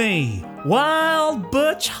to me, Wild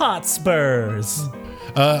Butch Hotspurs."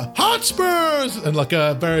 Hotspurs! And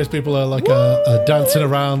various people are dancing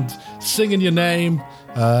around, singing your name.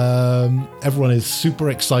 Everyone is super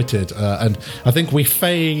excited, and I think we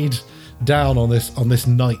fade down on this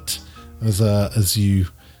night as we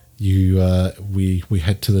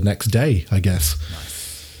head to the next day, I guess.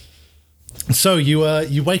 Nice. So you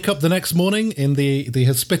wake up the next morning in the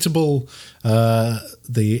hospitable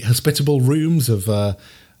rooms of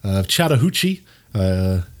Chattahoochee,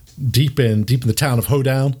 deep in the town of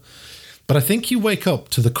Hoedown. But I think you wake up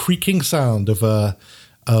to the creaking sound of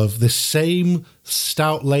this same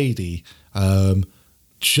stout lady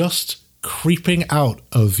just creeping out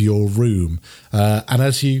of your room, and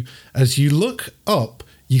as you look up,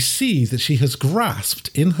 you see that she has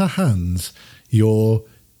grasped in her hands your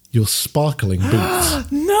sparkling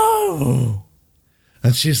boots. No!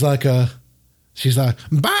 And she's like, "Bye,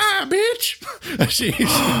 bitch!"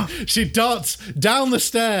 she darts down the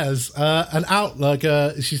stairs and out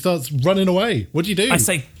she starts running away. What do you do? I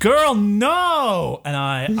say, "Girl, no!" And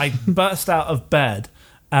I burst out of bed.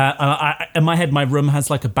 And in my head, my room has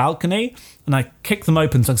like a balcony, and I kick them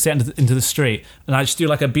open so I can see into the street, and I just do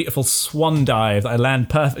like a beautiful swan dive that I land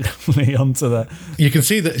perfectly onto the... You can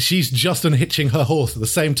see that she's just unhitching her horse at the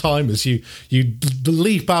same time as you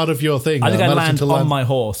leap out of your thing. I think I land on my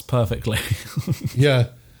horse perfectly. Yeah.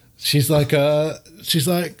 She's like, damn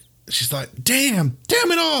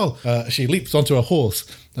it all. She leaps onto her horse,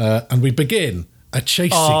 and we begin a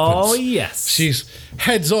chase sequence. Oh, yes. She's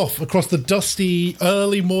heads off across the dusty,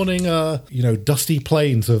 early morning, dusty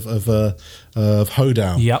plains of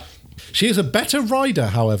Hoedown. Yep. She is a better rider,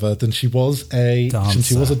 however, than she was a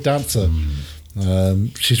dancer.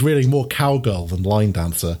 She's really more cowgirl than line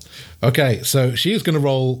dancer. Okay, so she is going to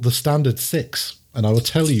roll the standard 6, and I will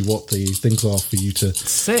tell you what the things are for you to...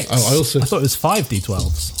 6? I thought it was 5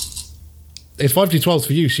 d12s. It's 5d12s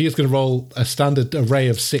for you. She is going to roll a standard array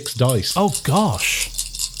of 6 dice. Oh, gosh.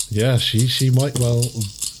 Yeah, she might well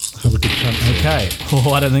have a good chance. Okay.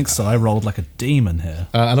 Oh, I don't think so. I rolled like a demon here.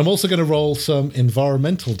 And I'm also going to roll some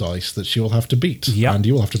environmental dice that she will have to beat. Yep. And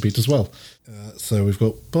you will have to beat as well. So we've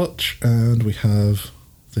got Butch, and we have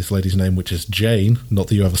this lady's name, which is Jane. Not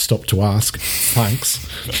that you ever stopped to ask. Thanks.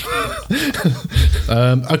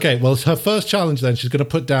 Okay, well, it's her first challenge then. She's going to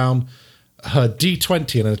put down her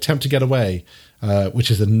D20 in an attempt to get away, which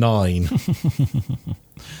is a 9.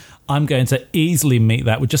 I'm going to easily meet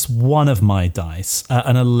that with just one of my dice,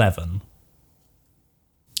 an 11.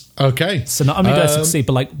 Okay. So not only do I succeed,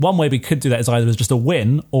 but like one way we could do that is either as just a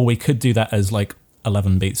win, or we could do that as like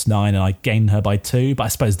 11 beats 9 and I gain her by 2. But I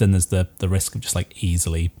suppose then there's the risk of just like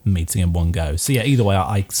easily meeting in one go. So yeah, either way,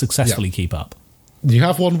 I successfully keep up. You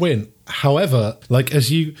have one win. However, like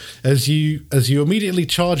as you immediately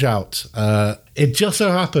charge out, it just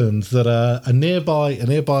so happens that a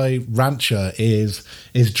nearby rancher is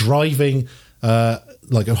driving.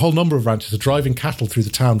 Like a whole number of ranchers are driving cattle through the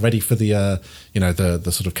town, ready for the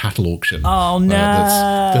the sort of cattle auction. Oh no,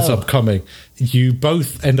 that's upcoming. You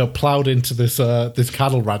both end up plowed into this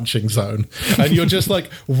cattle ranching zone, and you're just like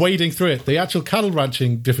wading through it. The actual cattle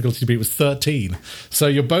ranching difficulty to beat was 13, so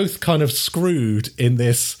you're both kind of screwed in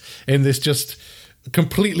this just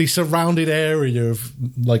completely surrounded area of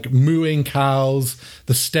like mooing cows,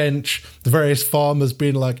 the stench, the various farmers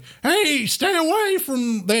being like, "Hey, stay away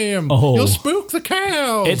from them! You'll spook the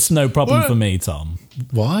cows." It's no problem for me, Tom.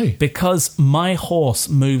 Why? Because my horse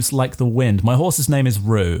moves like the wind. My horse's name is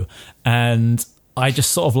Rue, and I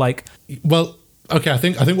just sort of like. Well, okay, I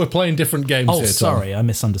think we're playing different games here. Oh, sorry, I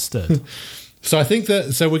misunderstood. So I think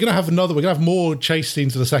that we're gonna have more chase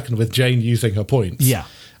scenes in a second with Jane using her points. Yeah.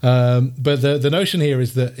 But the notion here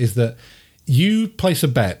is that you place a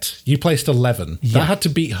bet. You placed 11. Yeah. That had to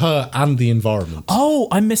beat her and the environment. Oh,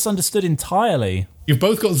 I misunderstood entirely. You've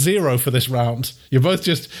both got 0 for this round. You're both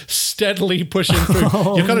just steadily pushing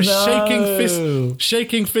through. You're kind of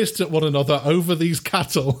shaking fists at one another over these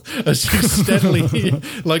cattle as you steadily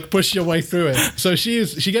like push your way through it. So she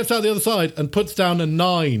gets out the other side and puts down a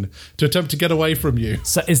 9 to attempt to get away from you.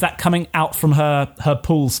 So is that coming out from her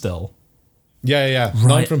pool still? Yeah. Right.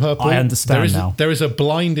 9 from her pool. I understand now. There is a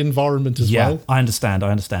blind environment as well. I understand.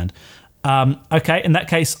 Okay, in that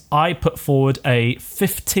case, I put forward a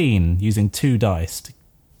 15 using 2 dice.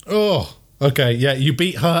 Oh, okay. Yeah, you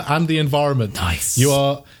beat her and the environment. Nice. You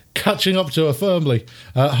are catching up to her firmly.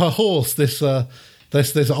 Her horse, this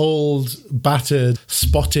old, battered,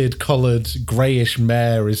 spotted, coloured, greyish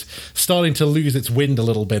mare is starting to lose its wind a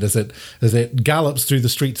little bit as it gallops through the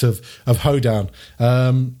streets of Hoedown.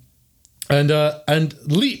 And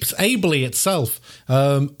leaps ably itself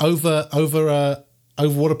over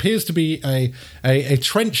what appears to be a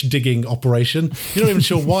trench digging operation. You're not even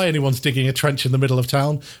sure why anyone's digging a trench in the middle of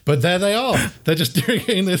town, but there they are. They're just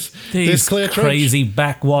doing this clear trench. Crazy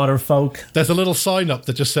backwater folk. There's a little sign up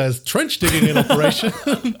that just says trench digging in operation,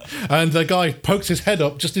 and the guy pokes his head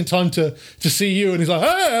up just in time to see you, and he's like,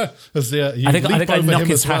 "Ah!" I think I knock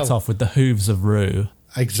his hat off with the hooves of Rue.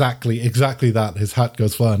 Exactly that. His hat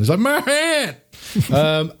goes flying. He's like, "My hat!"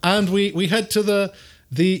 And we head to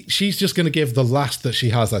she's just going to give the last that she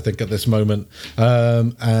has, I think, at this moment.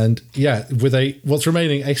 And yeah, with what's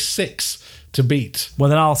remaining, a 6 to beat. Well,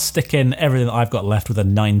 then I'll stick in everything that I've got left with a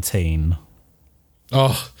 19.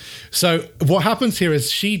 Oh, so what happens here is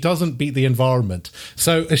she doesn't beat the environment.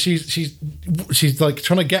 So she's like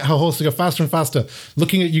trying to get her horse to go faster and faster,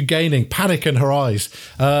 looking at you gaining, panic in her eyes,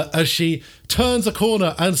 as she turns a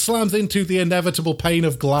corner and slams into the inevitable pane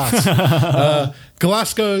of glass.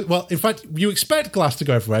 Glass goes, well, in fact, you expect glass to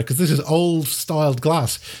go everywhere because this is old-styled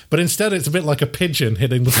glass, but instead it's a bit like a pigeon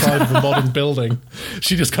hitting the side of a modern building.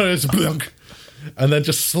 She just kind of blunk, and then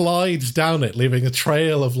just slides down it, leaving a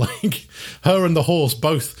trail of like her and the horse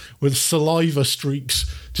both with saliva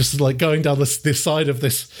streaks just like going down this side of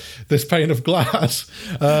this pane of glass.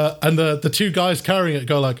 And the two guys carrying it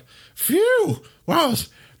go like, "Phew, wow,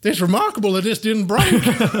 it's remarkable that this didn't break."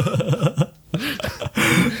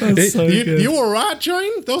 You all right,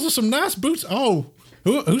 Jane? Those are some nice boots. Oh,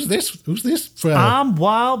 who's this? Who's this? I'm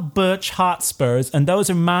Wild Butch Hotspurs, and those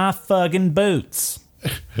are my fucking boots.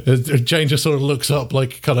 Jane just sort of looks up,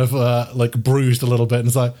 like kind of like bruised a little bit, and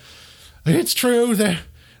is like, "It's true,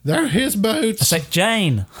 they're his boots." I say,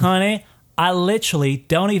 Jane, honey, I literally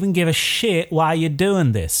don't even give a shit why you're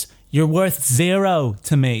doing this. You're worth 0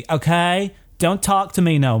 to me, okay? Don't talk to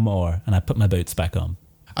me no more. And I put my boots back on.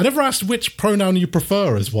 I never asked which pronoun you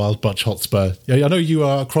prefer as Wild Butch Hotspur. I know you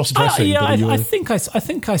are cross-dressing. I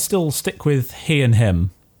think I still stick with he and him.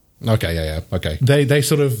 Okay, yeah, okay. They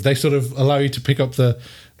sort of allow you to pick up the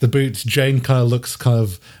boots. Jane kind of looks kind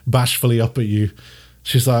of bashfully up at you.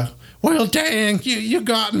 She's like, "Well, dang, you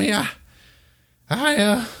got me.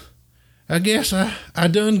 I guess I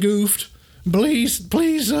done goofed. Please.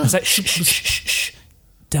 I was like, shh.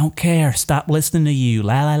 Don't care. Stop listening to you.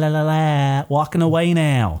 La. Walking away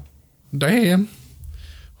now. Damn.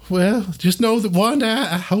 Well, just know that one day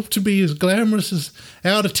I hope to be as glamorous as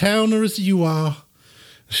out-of-towner as you are."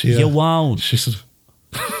 You won't. She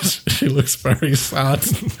looks very sad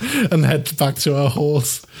and heads back to her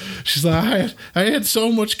horse. She's like, I had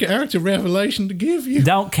so much character revelation to give you.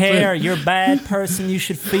 Don't care. You're a bad person. You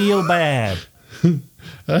should feel bad.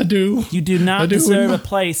 I do. You do not deserve a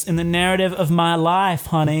place in the narrative of my life,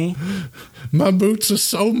 honey. My boots are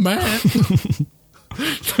so mad.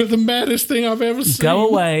 They're the maddest thing I've ever seen. Go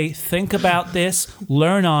away. Think about this.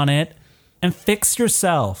 Learn on it. and fix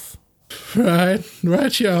yourself.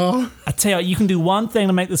 Right, y'all. I tell you, you can do one thing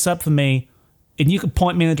to make this up for me, and you can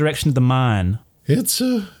point me in the direction of the mine.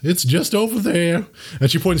 It's just over there.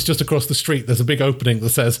 And she points just across the street. There's a big opening that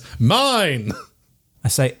says, mine! I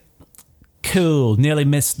say, cool, nearly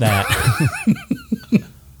missed that.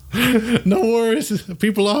 No worries.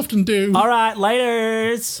 People often do. All right,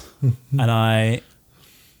 laters. And I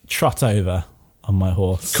trot over on my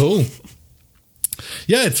horse. Cool.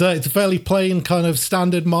 Yeah, it's a fairly plain kind of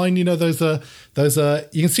standard mine. You know, those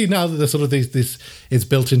you can see now that there's sort of this it's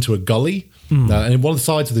built into a gully. And in one of the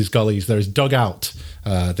sides of these gullies, there is dug out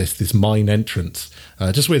this mine entrance,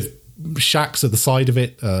 just with shacks at the side of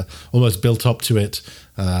it, almost built up to it.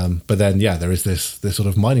 But then, yeah, there is this sort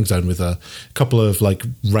of mining zone with a couple of like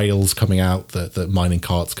rails coming out that mining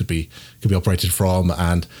carts could be operated from,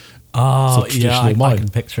 and oh yeah, I mine. can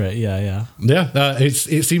picture it. Yeah.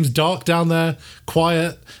 It seems dark down there,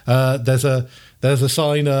 quiet. There's a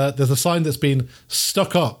sign that's been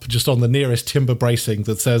stuck up just on the nearest timber bracing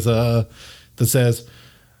that says,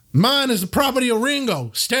 "Mine is the property of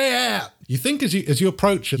Ringo. Stay out." You think as you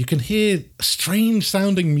approach, you can hear strange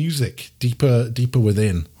sounding music deeper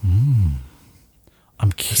within.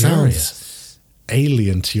 I'm curious. Sounds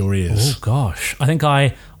alien to your ears. Oh gosh, I think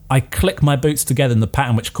I click my boots together in the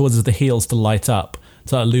pattern which causes the heels to light up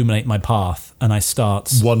to illuminate my path, and I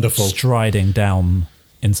start Wonderful. striding down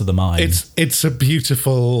into the mine. It's a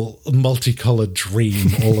beautiful multicolored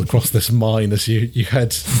dream all across this mine as you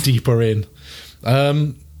head deeper in.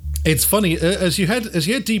 It's funny as you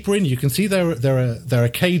head deeper in, you can see there are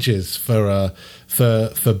cages for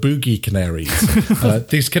boogie canaries.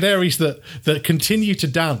 These canaries that continue to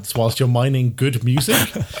dance whilst you're mining good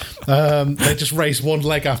music. They just raise one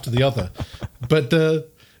leg after the other, but the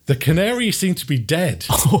canaries seem to be dead.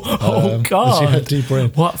 Oh God! As you head deeper in,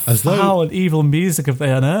 what foul and evil music have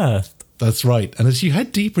they unearthed? That's right. And as you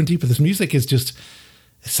head deeper and deeper, this music is it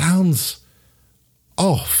sounds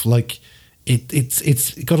off. Like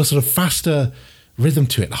it's got a sort of faster rhythm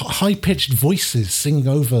to it. High pitched voices singing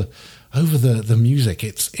over the music.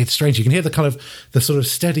 It's strange. You can hear the sort of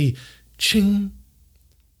steady ching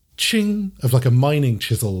ching of like a mining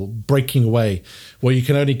chisel breaking away. What you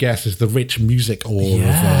can only guess is the rich music ore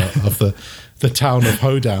of the town of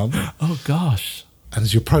Hoedown. Oh gosh! And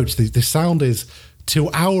as you approach, the sound is, to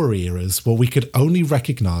our ears, what we could only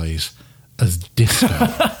recognise as disco.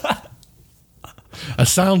 A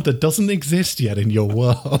sound that doesn't exist yet in your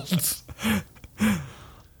world.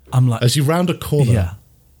 I'm like, as you round a corner, yeah.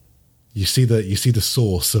 you see the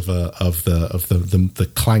source of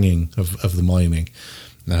the clanging of the mining,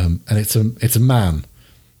 and it's a man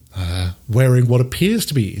wearing what appears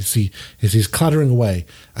to be he's clattering away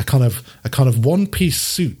a kind of one-piece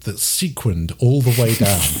suit that's sequined all the way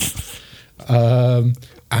down.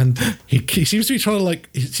 And he seems to be having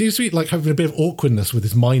a bit of awkwardness with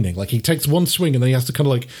his mining. Like he takes one swing and then he has to kind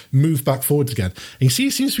of like move back forwards again. And he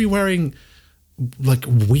seems to be wearing like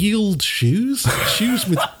wheeled shoes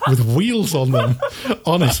with wheels on them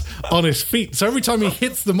on his feet. So every time he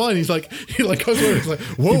hits the mine, he goes over. He's like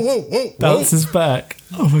whoa, bounces back.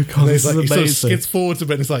 Oh my God, this is amazing. He sort of skids forwards a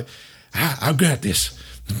bit. And he's like, I've got this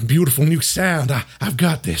beautiful new sound. I've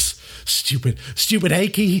got this. Stupid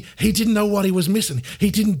Akey. He didn't know what he was missing. He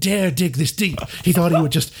didn't dare dig this deep. He thought he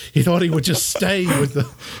would just stay with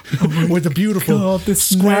the beautiful God, this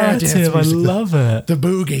square dance narrative. I music, love it. The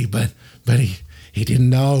boogie, but he didn't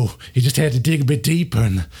know. He just had to dig a bit deeper,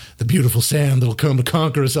 and the beautiful sound that'll come to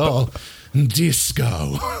conquer us all.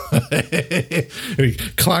 Disco. He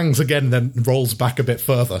clangs again and then rolls back a bit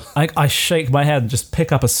further. I shake my head and just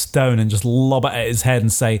pick up a stone and just lob it at his head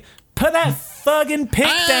and say, "Put that fucking pick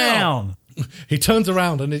down!" He turns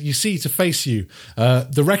around and you see to face you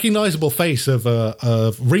the recognisable face of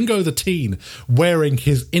Ringo the Teen wearing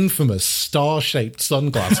his infamous star-shaped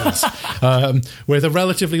sunglasses with a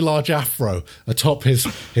relatively large afro atop his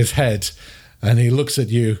head. And he looks at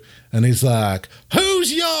you and he's like,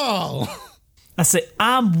 "Who's y'all?" I say,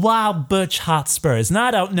 "I'm Wild Butch Hotspurs, and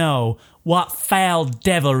I don't know what foul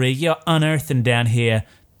devilry you're unearthing down here,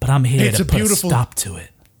 but I'm here to put a stop to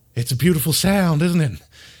it." It's a beautiful sound, isn't it?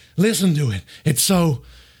 Listen to it. It's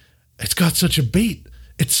got such a beat.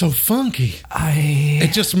 It's so funky.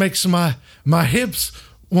 It just makes my hips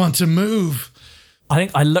want to move. I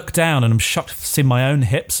think I look down and I'm shocked to see my own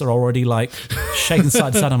hips are already like shaking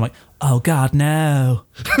side to side. I'm like, oh God, no.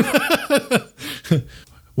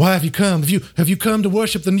 Why have you come? Have you come to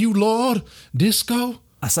worship the new Lord, Disco?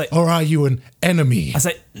 I say, or are you an enemy? I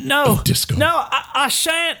say, no, Disco. No, I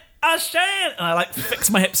shan't. And I like fix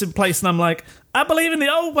my hips in place and I'm like, I believe in the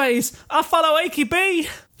old ways. I follow Akey B.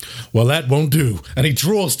 Well, that won't do. And he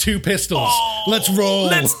draws 2 pistols. Let's roll.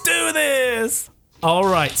 Let's do this. All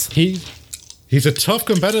right. He's a tough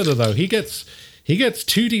competitor, though. He gets 2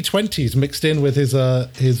 d20s mixed in with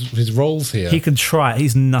his rolls here. He can try it.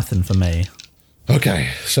 He's nothing for me. Okay,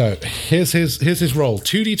 so here's his roll: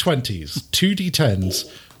 2 d20s, 2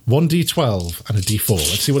 d10s, 1 d12, and a d4.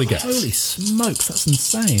 Let's see what he gets. Holy smokes, that's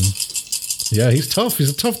insane. Yeah, he's tough. He's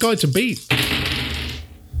a tough guy to beat.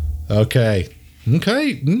 Okay,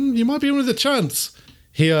 you might be in with a chance.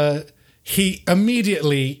 He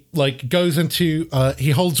immediately goes into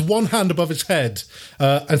he holds one hand above his head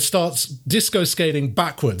and starts disco skating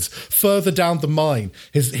backwards further down the mine,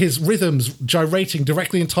 his rhythms gyrating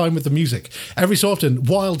directly in time with the music. Every so often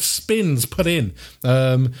wild spins put in,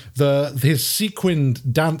 his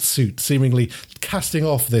sequined dance suit seemingly casting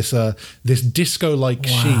off this disco like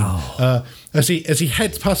sheen. As he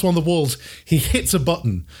heads past one of the walls, he hits a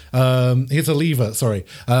button, hits a lever,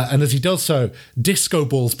 and as he does so, disco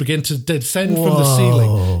balls begin to descend from the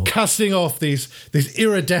ceiling, casting off these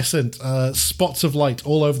iridescent spots of light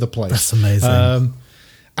all over the place. That's amazing.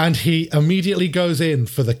 And he immediately goes in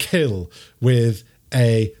for the kill with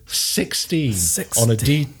a 16. On a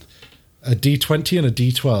D20 and a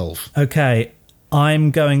D12. Okay.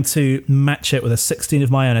 I'm going to match it with a 16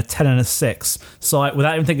 of my own, a 10 and a 6. So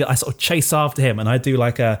without even thinking, I sort of chase after him and I do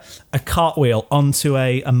like a cartwheel onto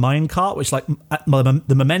a mine cart, which the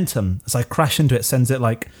momentum, as I crash into it, sends it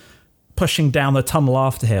pushing down the tunnel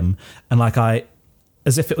after him. And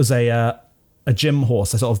as if it was a gym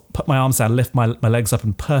horse, I sort of put my arms down, lift my legs up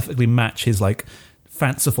and perfectly match his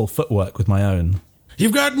fanciful footwork with my own.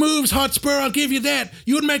 You've got moves, Hotspur, I'll give you that.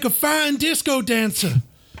 You'd make a fine disco dancer.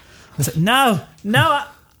 I said, no,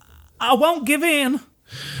 I won't give in.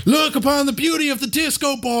 Look upon the beauty of the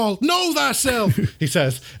disco ball. Know thyself, he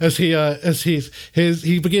says, as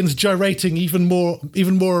he begins gyrating even more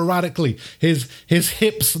erratically. His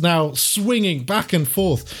hips now swinging back and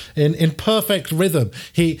forth in perfect rhythm.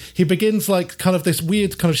 He begins kind of this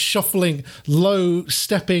weird kind of shuffling, low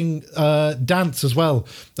stepping dance as well,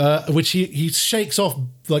 which he shakes off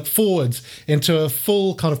forwards into a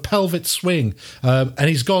full kind of pelvic swing, and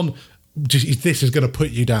he's gone. This is going to put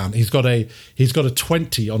you down. He's got a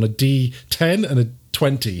 20 on a D10 and a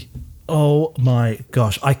 20. Oh my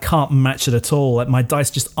gosh, I can't match it at all. My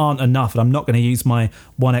dice just aren't enough, and I'm not going to use my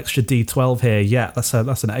one extra D12 here yet. That's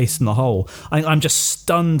an ace in the hole. I'm just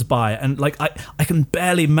stunned by it, and I can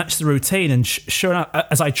barely match the routine. And sure enough,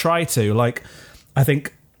 as I try to, I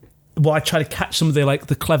think, I try to catch some of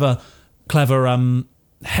the clever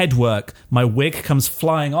headwork, my wig comes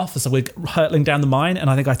flying off as we're hurtling down the mine, and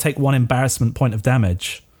I think I take 1 embarrassment point of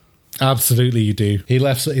damage. Absolutely, you do. He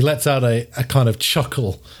lets out a kind of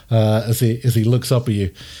chuckle as he looks up at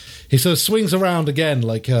you. He sort of swings around again,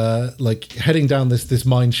 like heading down this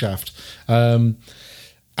mine shaft. And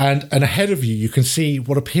ahead of you can see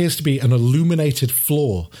what appears to be an illuminated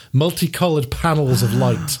floor, multicolored panels of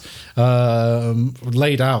light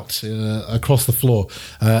laid out across the floor.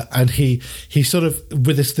 And he sort of,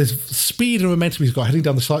 with this speed and momentum he's got heading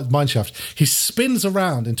down the mine shaft, he spins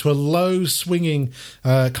around into a low swinging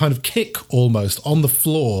kind of kick almost on the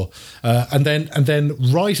floor, and then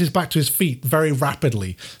rises back to his feet very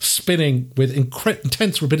rapidly, spinning with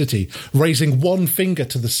intense rapidity, raising one finger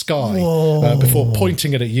to the sky before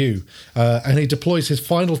pointing it at you, and he deploys his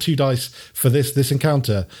final 2 dice for this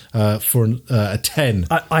encounter for a 10.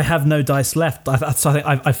 I have no dice left. So I think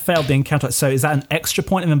I've failed the encounter. So is that an extra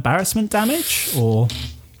point of embarrassment damage, or?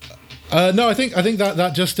 No, I think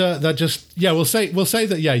that just we'll say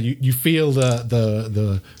that you feel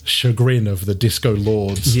the chagrin of the disco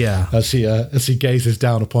lords as he gazes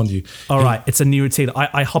down upon you. All right, it's a new routine.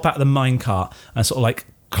 I hop out of the minecart and sort of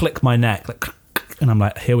click my neck, and I'm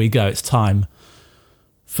like, here we go, it's time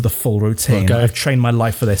for the full routine. Okay. I've trained my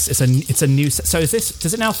life for this. It's a new set. So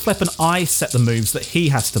does it now flip and I set the moves that he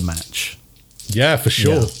has to match? Yeah, for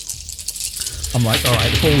sure. Yeah. I'm like, all right,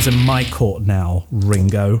 the ball's in my court now,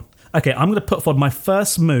 Ringo. Okay, I'm going to put forward my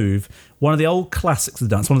first move, one of the old classics of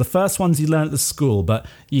the dance, one of the first ones you learn at the school, but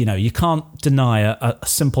you can't deny a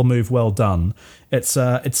simple move well done. It's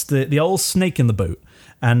the old snake in the boot.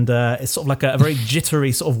 And it's sort of like a very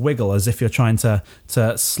jittery sort of wiggle, as if you're trying to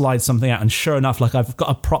slide something out. And sure enough, I've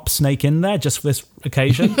got a prop snake in there just for this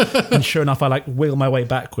occasion. And sure enough, I wiggle my way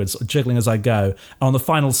backwards, sort of jiggling as I go. And on the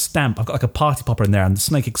final stamp, I've got a party popper in there, and the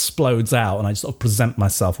snake explodes out, and I just sort of present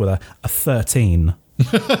myself with a 13.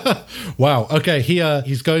 Wow. Okay.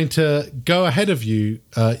 He's going to go ahead of you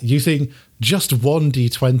using just 1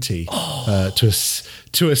 d20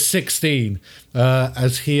 to a 16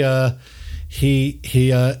 as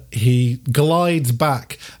he glides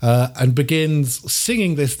back and begins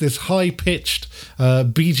singing this high pitched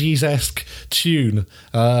Bee Gees-esque tune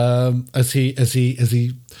as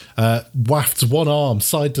he wafts one arm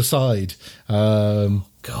side to side.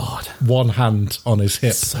 God, one hand on his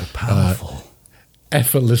hip, so powerful,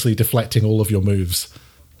 effortlessly deflecting all of your moves.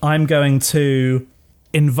 I'm going to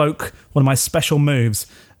invoke one of my special moves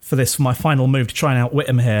for my final move to try and outwit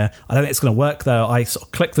him here. I don't think it's going to work though. I sort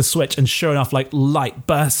of click the switch and sure enough, like light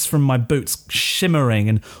bursts from my boots, shimmering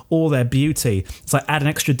in all their beauty. So I add an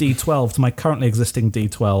extra D12 to my currently existing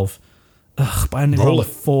D12. But I only rolled a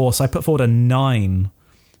 4, so I put forward a 9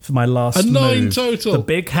 for my last move. 9 total. The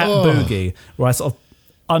big hat boogie, where I sort of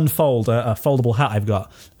unfold a foldable hat I've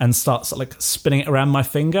got and start sort of like spinning it around my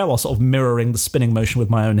finger while sort of mirroring the spinning motion with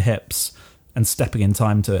my own hips and stepping in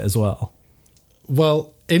time to it as well.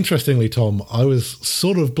 Well, interestingly, Tom, I was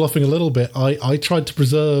sort of bluffing a little bit. I tried to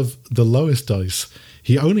preserve the lowest dice.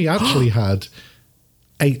 He only actually had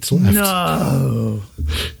 8 left. No.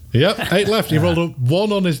 Yep, 8 left. He rolled a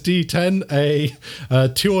 1 on his D10, a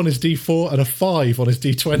 2 on his D4, and a 5 on his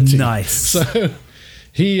D20. Nice. So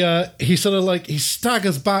he sort of like, he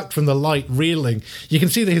staggers back from the light, reeling. You can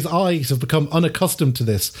see that his eyes have become unaccustomed to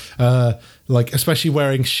this, like especially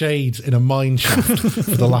wearing shades in a mine shaft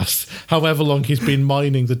for the last however long he's been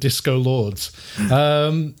mining the Disco Lords.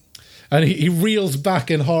 And he reels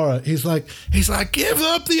back in horror. He's like, give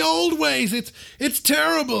up the old ways. It's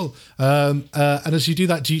terrible. And as you do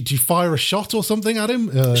that, do you fire a shot or something at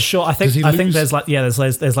him? Sure. I think there's like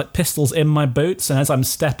there's like pistols in my boots, and as I'm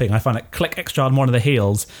stepping, I find it click extra on one of the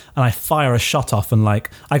heels, and I fire a shot off, and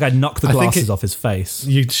like I knock the glasses off his face.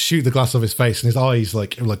 You shoot the glass off his face, and his eyes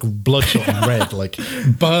like bloodshot and red, like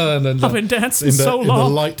burn. And I've been dancing so long. In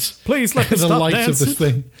the light, please let me the stop light dancing. of this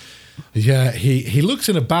thing. Yeah, he looks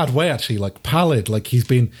in a bad way actually, like pallid, like he's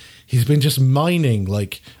been just mining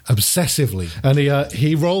like obsessively, and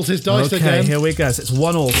he rolls his dice again. Okay, here we go. So it's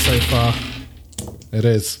 1-1 so far. It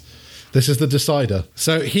is. This is the decider.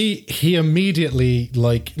 So he immediately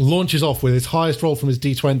like launches off with his highest roll from his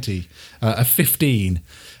D20, a 15,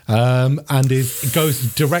 and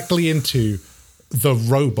goes directly into the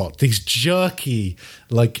robot. These jerky,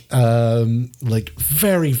 like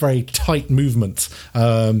very, very tight movements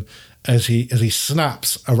as he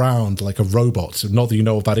snaps around like a robot. Not that you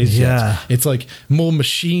know what that is yet. It's like more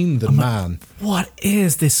machine than man. What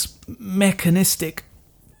is this mechanistic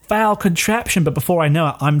foul contraption? But before I know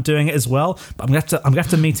it, I'm doing it as well. But I'm gonna have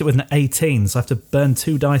to meet it with an 18, so I have to burn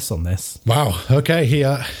 2 dice on this. Wow. Okay. He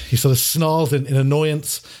sort of snarls in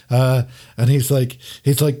annoyance, and he's like,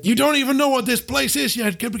 you don't even know what this place is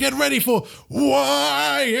yet. Get ready for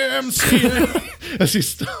YMCA. As he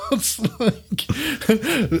starts like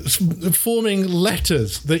forming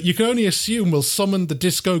letters that you can only assume will summon the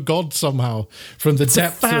disco god somehow from the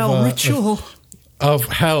depths foul ritual of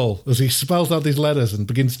hell, as he spells out these letters and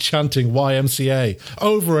begins chanting YMCA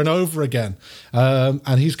over and over again.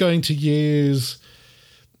 And he's going to use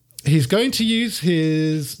his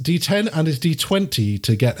D10 and his D20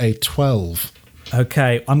 to get a 12.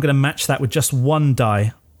 Okay, I'm going to match that with just 1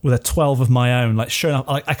 die, with a 12 of my own. Like, sure enough,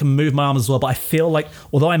 I can move my arm as well, but I feel like,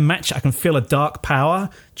 although I match it, I can feel a dark power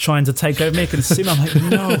trying to take over me. I can see me. I'm like,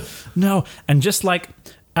 no. And just like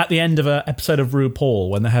at the end of an episode of RuPaul,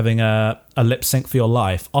 when they're having a lip sync for your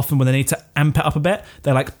life, often when they need to amp it up a bit,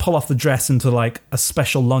 they like pull off the dress into like a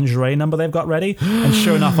special lingerie number they've got ready. And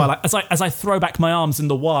sure enough, as I throw back my arms in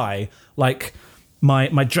the Y, like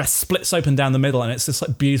my dress splits open down the middle, and it's this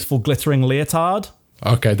like beautiful glittering leotard.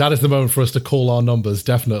 Okay, that is the moment for us to call our numbers,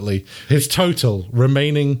 definitely. His total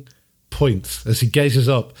remaining points as he gazes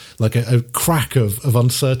up like a crack of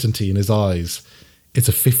uncertainty in his eyes. It's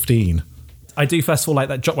a 15. I do first of all like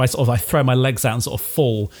that drop where I throw my legs out and sort of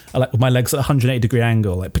fall, like with my legs at a 180 degree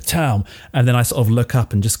angle, like patam, and then I sort of look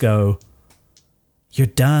up and just go, "You're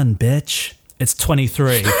done, bitch." It's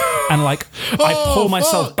 23. And like I pull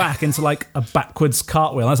myself back into like a backwards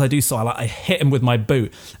cartwheel. As I do so, I hit him with my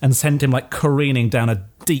boot and send him like careening down a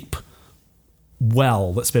deep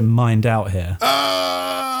well that's been mined out here.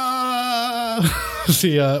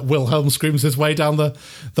 See, Wilhelm screams his way down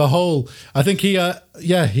the hole. I think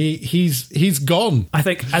he's gone. I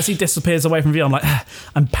think as he disappears away from view, I'm like,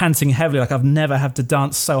 I'm panting heavily, like I've never had to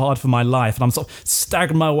dance so hard for my life, and I'm sort of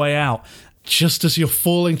staggering my way out. Just as you're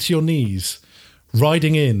falling to your knees,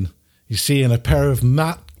 riding in, you see in a pair of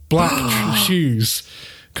matte black shoes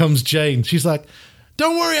comes Jane. She's like,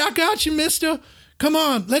 "Don't worry, I got you, mister. Come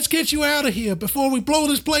on, let's get you out of here before we blow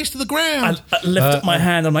this place to the ground." I lift up my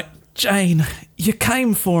hand, I'm like, "Jane, you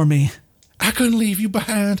came for me." "I couldn't leave you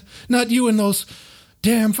behind. Not you in those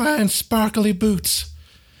damn fine sparkly boots.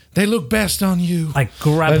 They look best on you. I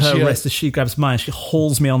grab And her she, wrist as she grabs mine. She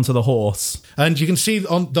hauls me onto the horse. And you can see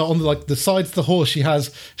on the sides of the horse, she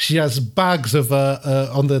has bags of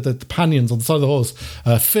on the panions on the side of the horse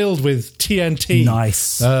filled with TNT. Nice.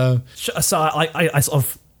 So I sort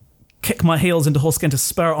of kick my heels into horse skin to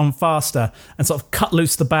spur it on faster and sort of cut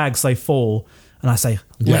loose the bags they fall. And I say,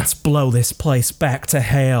 let's blow this place back to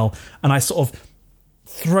hell. And I sort of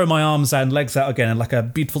throw my arms out and legs out again in like a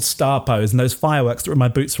beautiful star pose, and those fireworks that were in my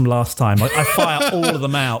boots from last time, I fire all of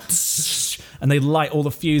them out, and they light all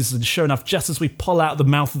the fuses, and sure enough, just as we pull out the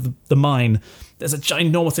mouth of the mine, there's a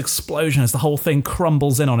ginormous explosion as the whole thing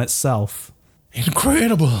crumbles in on itself.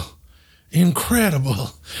 Incredible.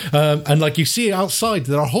 And like you see outside,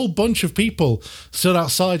 there are a whole bunch of people stood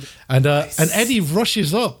outside, and Eddie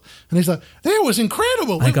rushes up, and he's like, "That was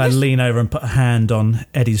incredible." I think I lean over and put a hand on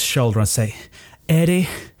Eddie's shoulder and say, "Eddie,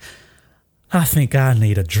 I think I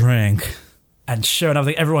need a drink." And sure enough, I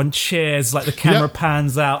think everyone cheers, like the camera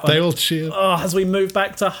pans out. They all cheer. Oh, as we move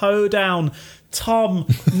back to Hoedown. Tom,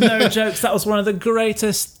 no jokes, that was one of the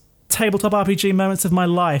greatest tabletop RPG moments of my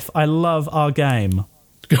life. I love our game.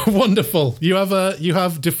 Wonderful. You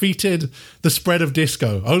have defeated the spread of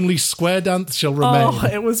disco. Only square dance shall remain. Oh,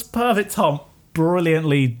 it was perfect, Tom.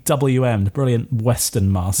 Brilliantly WM'd, brilliant Western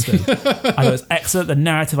mastered. I thought it was excellent. The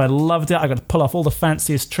narrative, I loved it. I got to pull off all the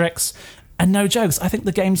fanciest tricks. And no jokes, I think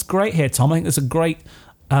the game's great here, Tom. I think there's a great,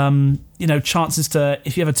 chances to,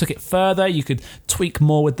 if you ever took it further, you could tweak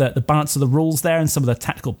more with the balance of the rules there and some of the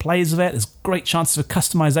tactical plays of it. There's great chances for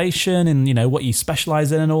customization and, what you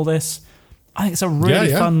specialize in and all this. I think it's a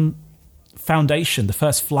really fun foundation, the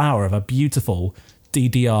first flower of a beautiful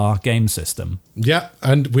DDR game system. Yeah,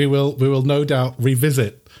 and we will no doubt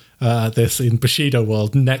revisit this in Bushido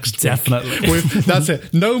World next Definitely. week. That's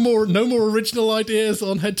it. No more original ideas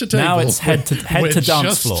on Head to Table. Now it's head to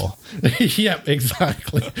dance floor. Yep,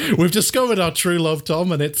 exactly. We've discovered our true love,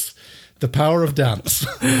 Tom, and it's the power of dance.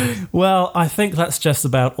 Well, I think that's just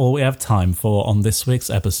about all we have time for on this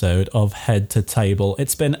week's episode of Head to Table.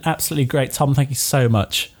 It's been absolutely great, Tom. Thank you so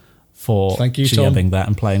much for GMing that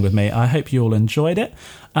and playing with me. I hope you all enjoyed it.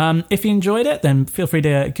 If you enjoyed it, then feel free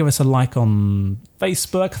to give us a like on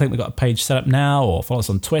Facebook. I think we've got a page set up now, or follow us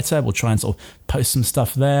on Twitter. We'll try and sort of post some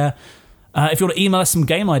stuff there. If you want to email us some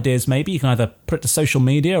game ideas, maybe you can either put it to social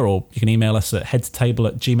media, or you can email us at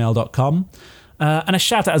headtotable@gmail.com. And a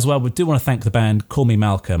shout out as well, we do want to thank the band Call Me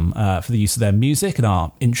Malcolm for the use of their music and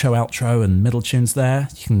our intro, outro and middle tunes there.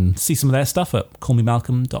 You can see some of their stuff at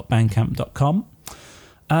callmemalcolm.bandcamp.com.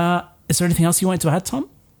 Is there anything else you wanted to add, Tom?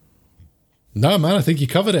 No, man, I think you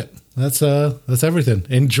covered it. That's everything.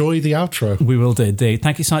 Enjoy the outro. We will do, indeed.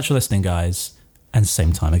 Thank you so much for listening, guys. And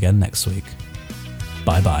same time again next week.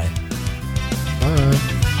 Bye-bye.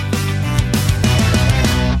 Bye.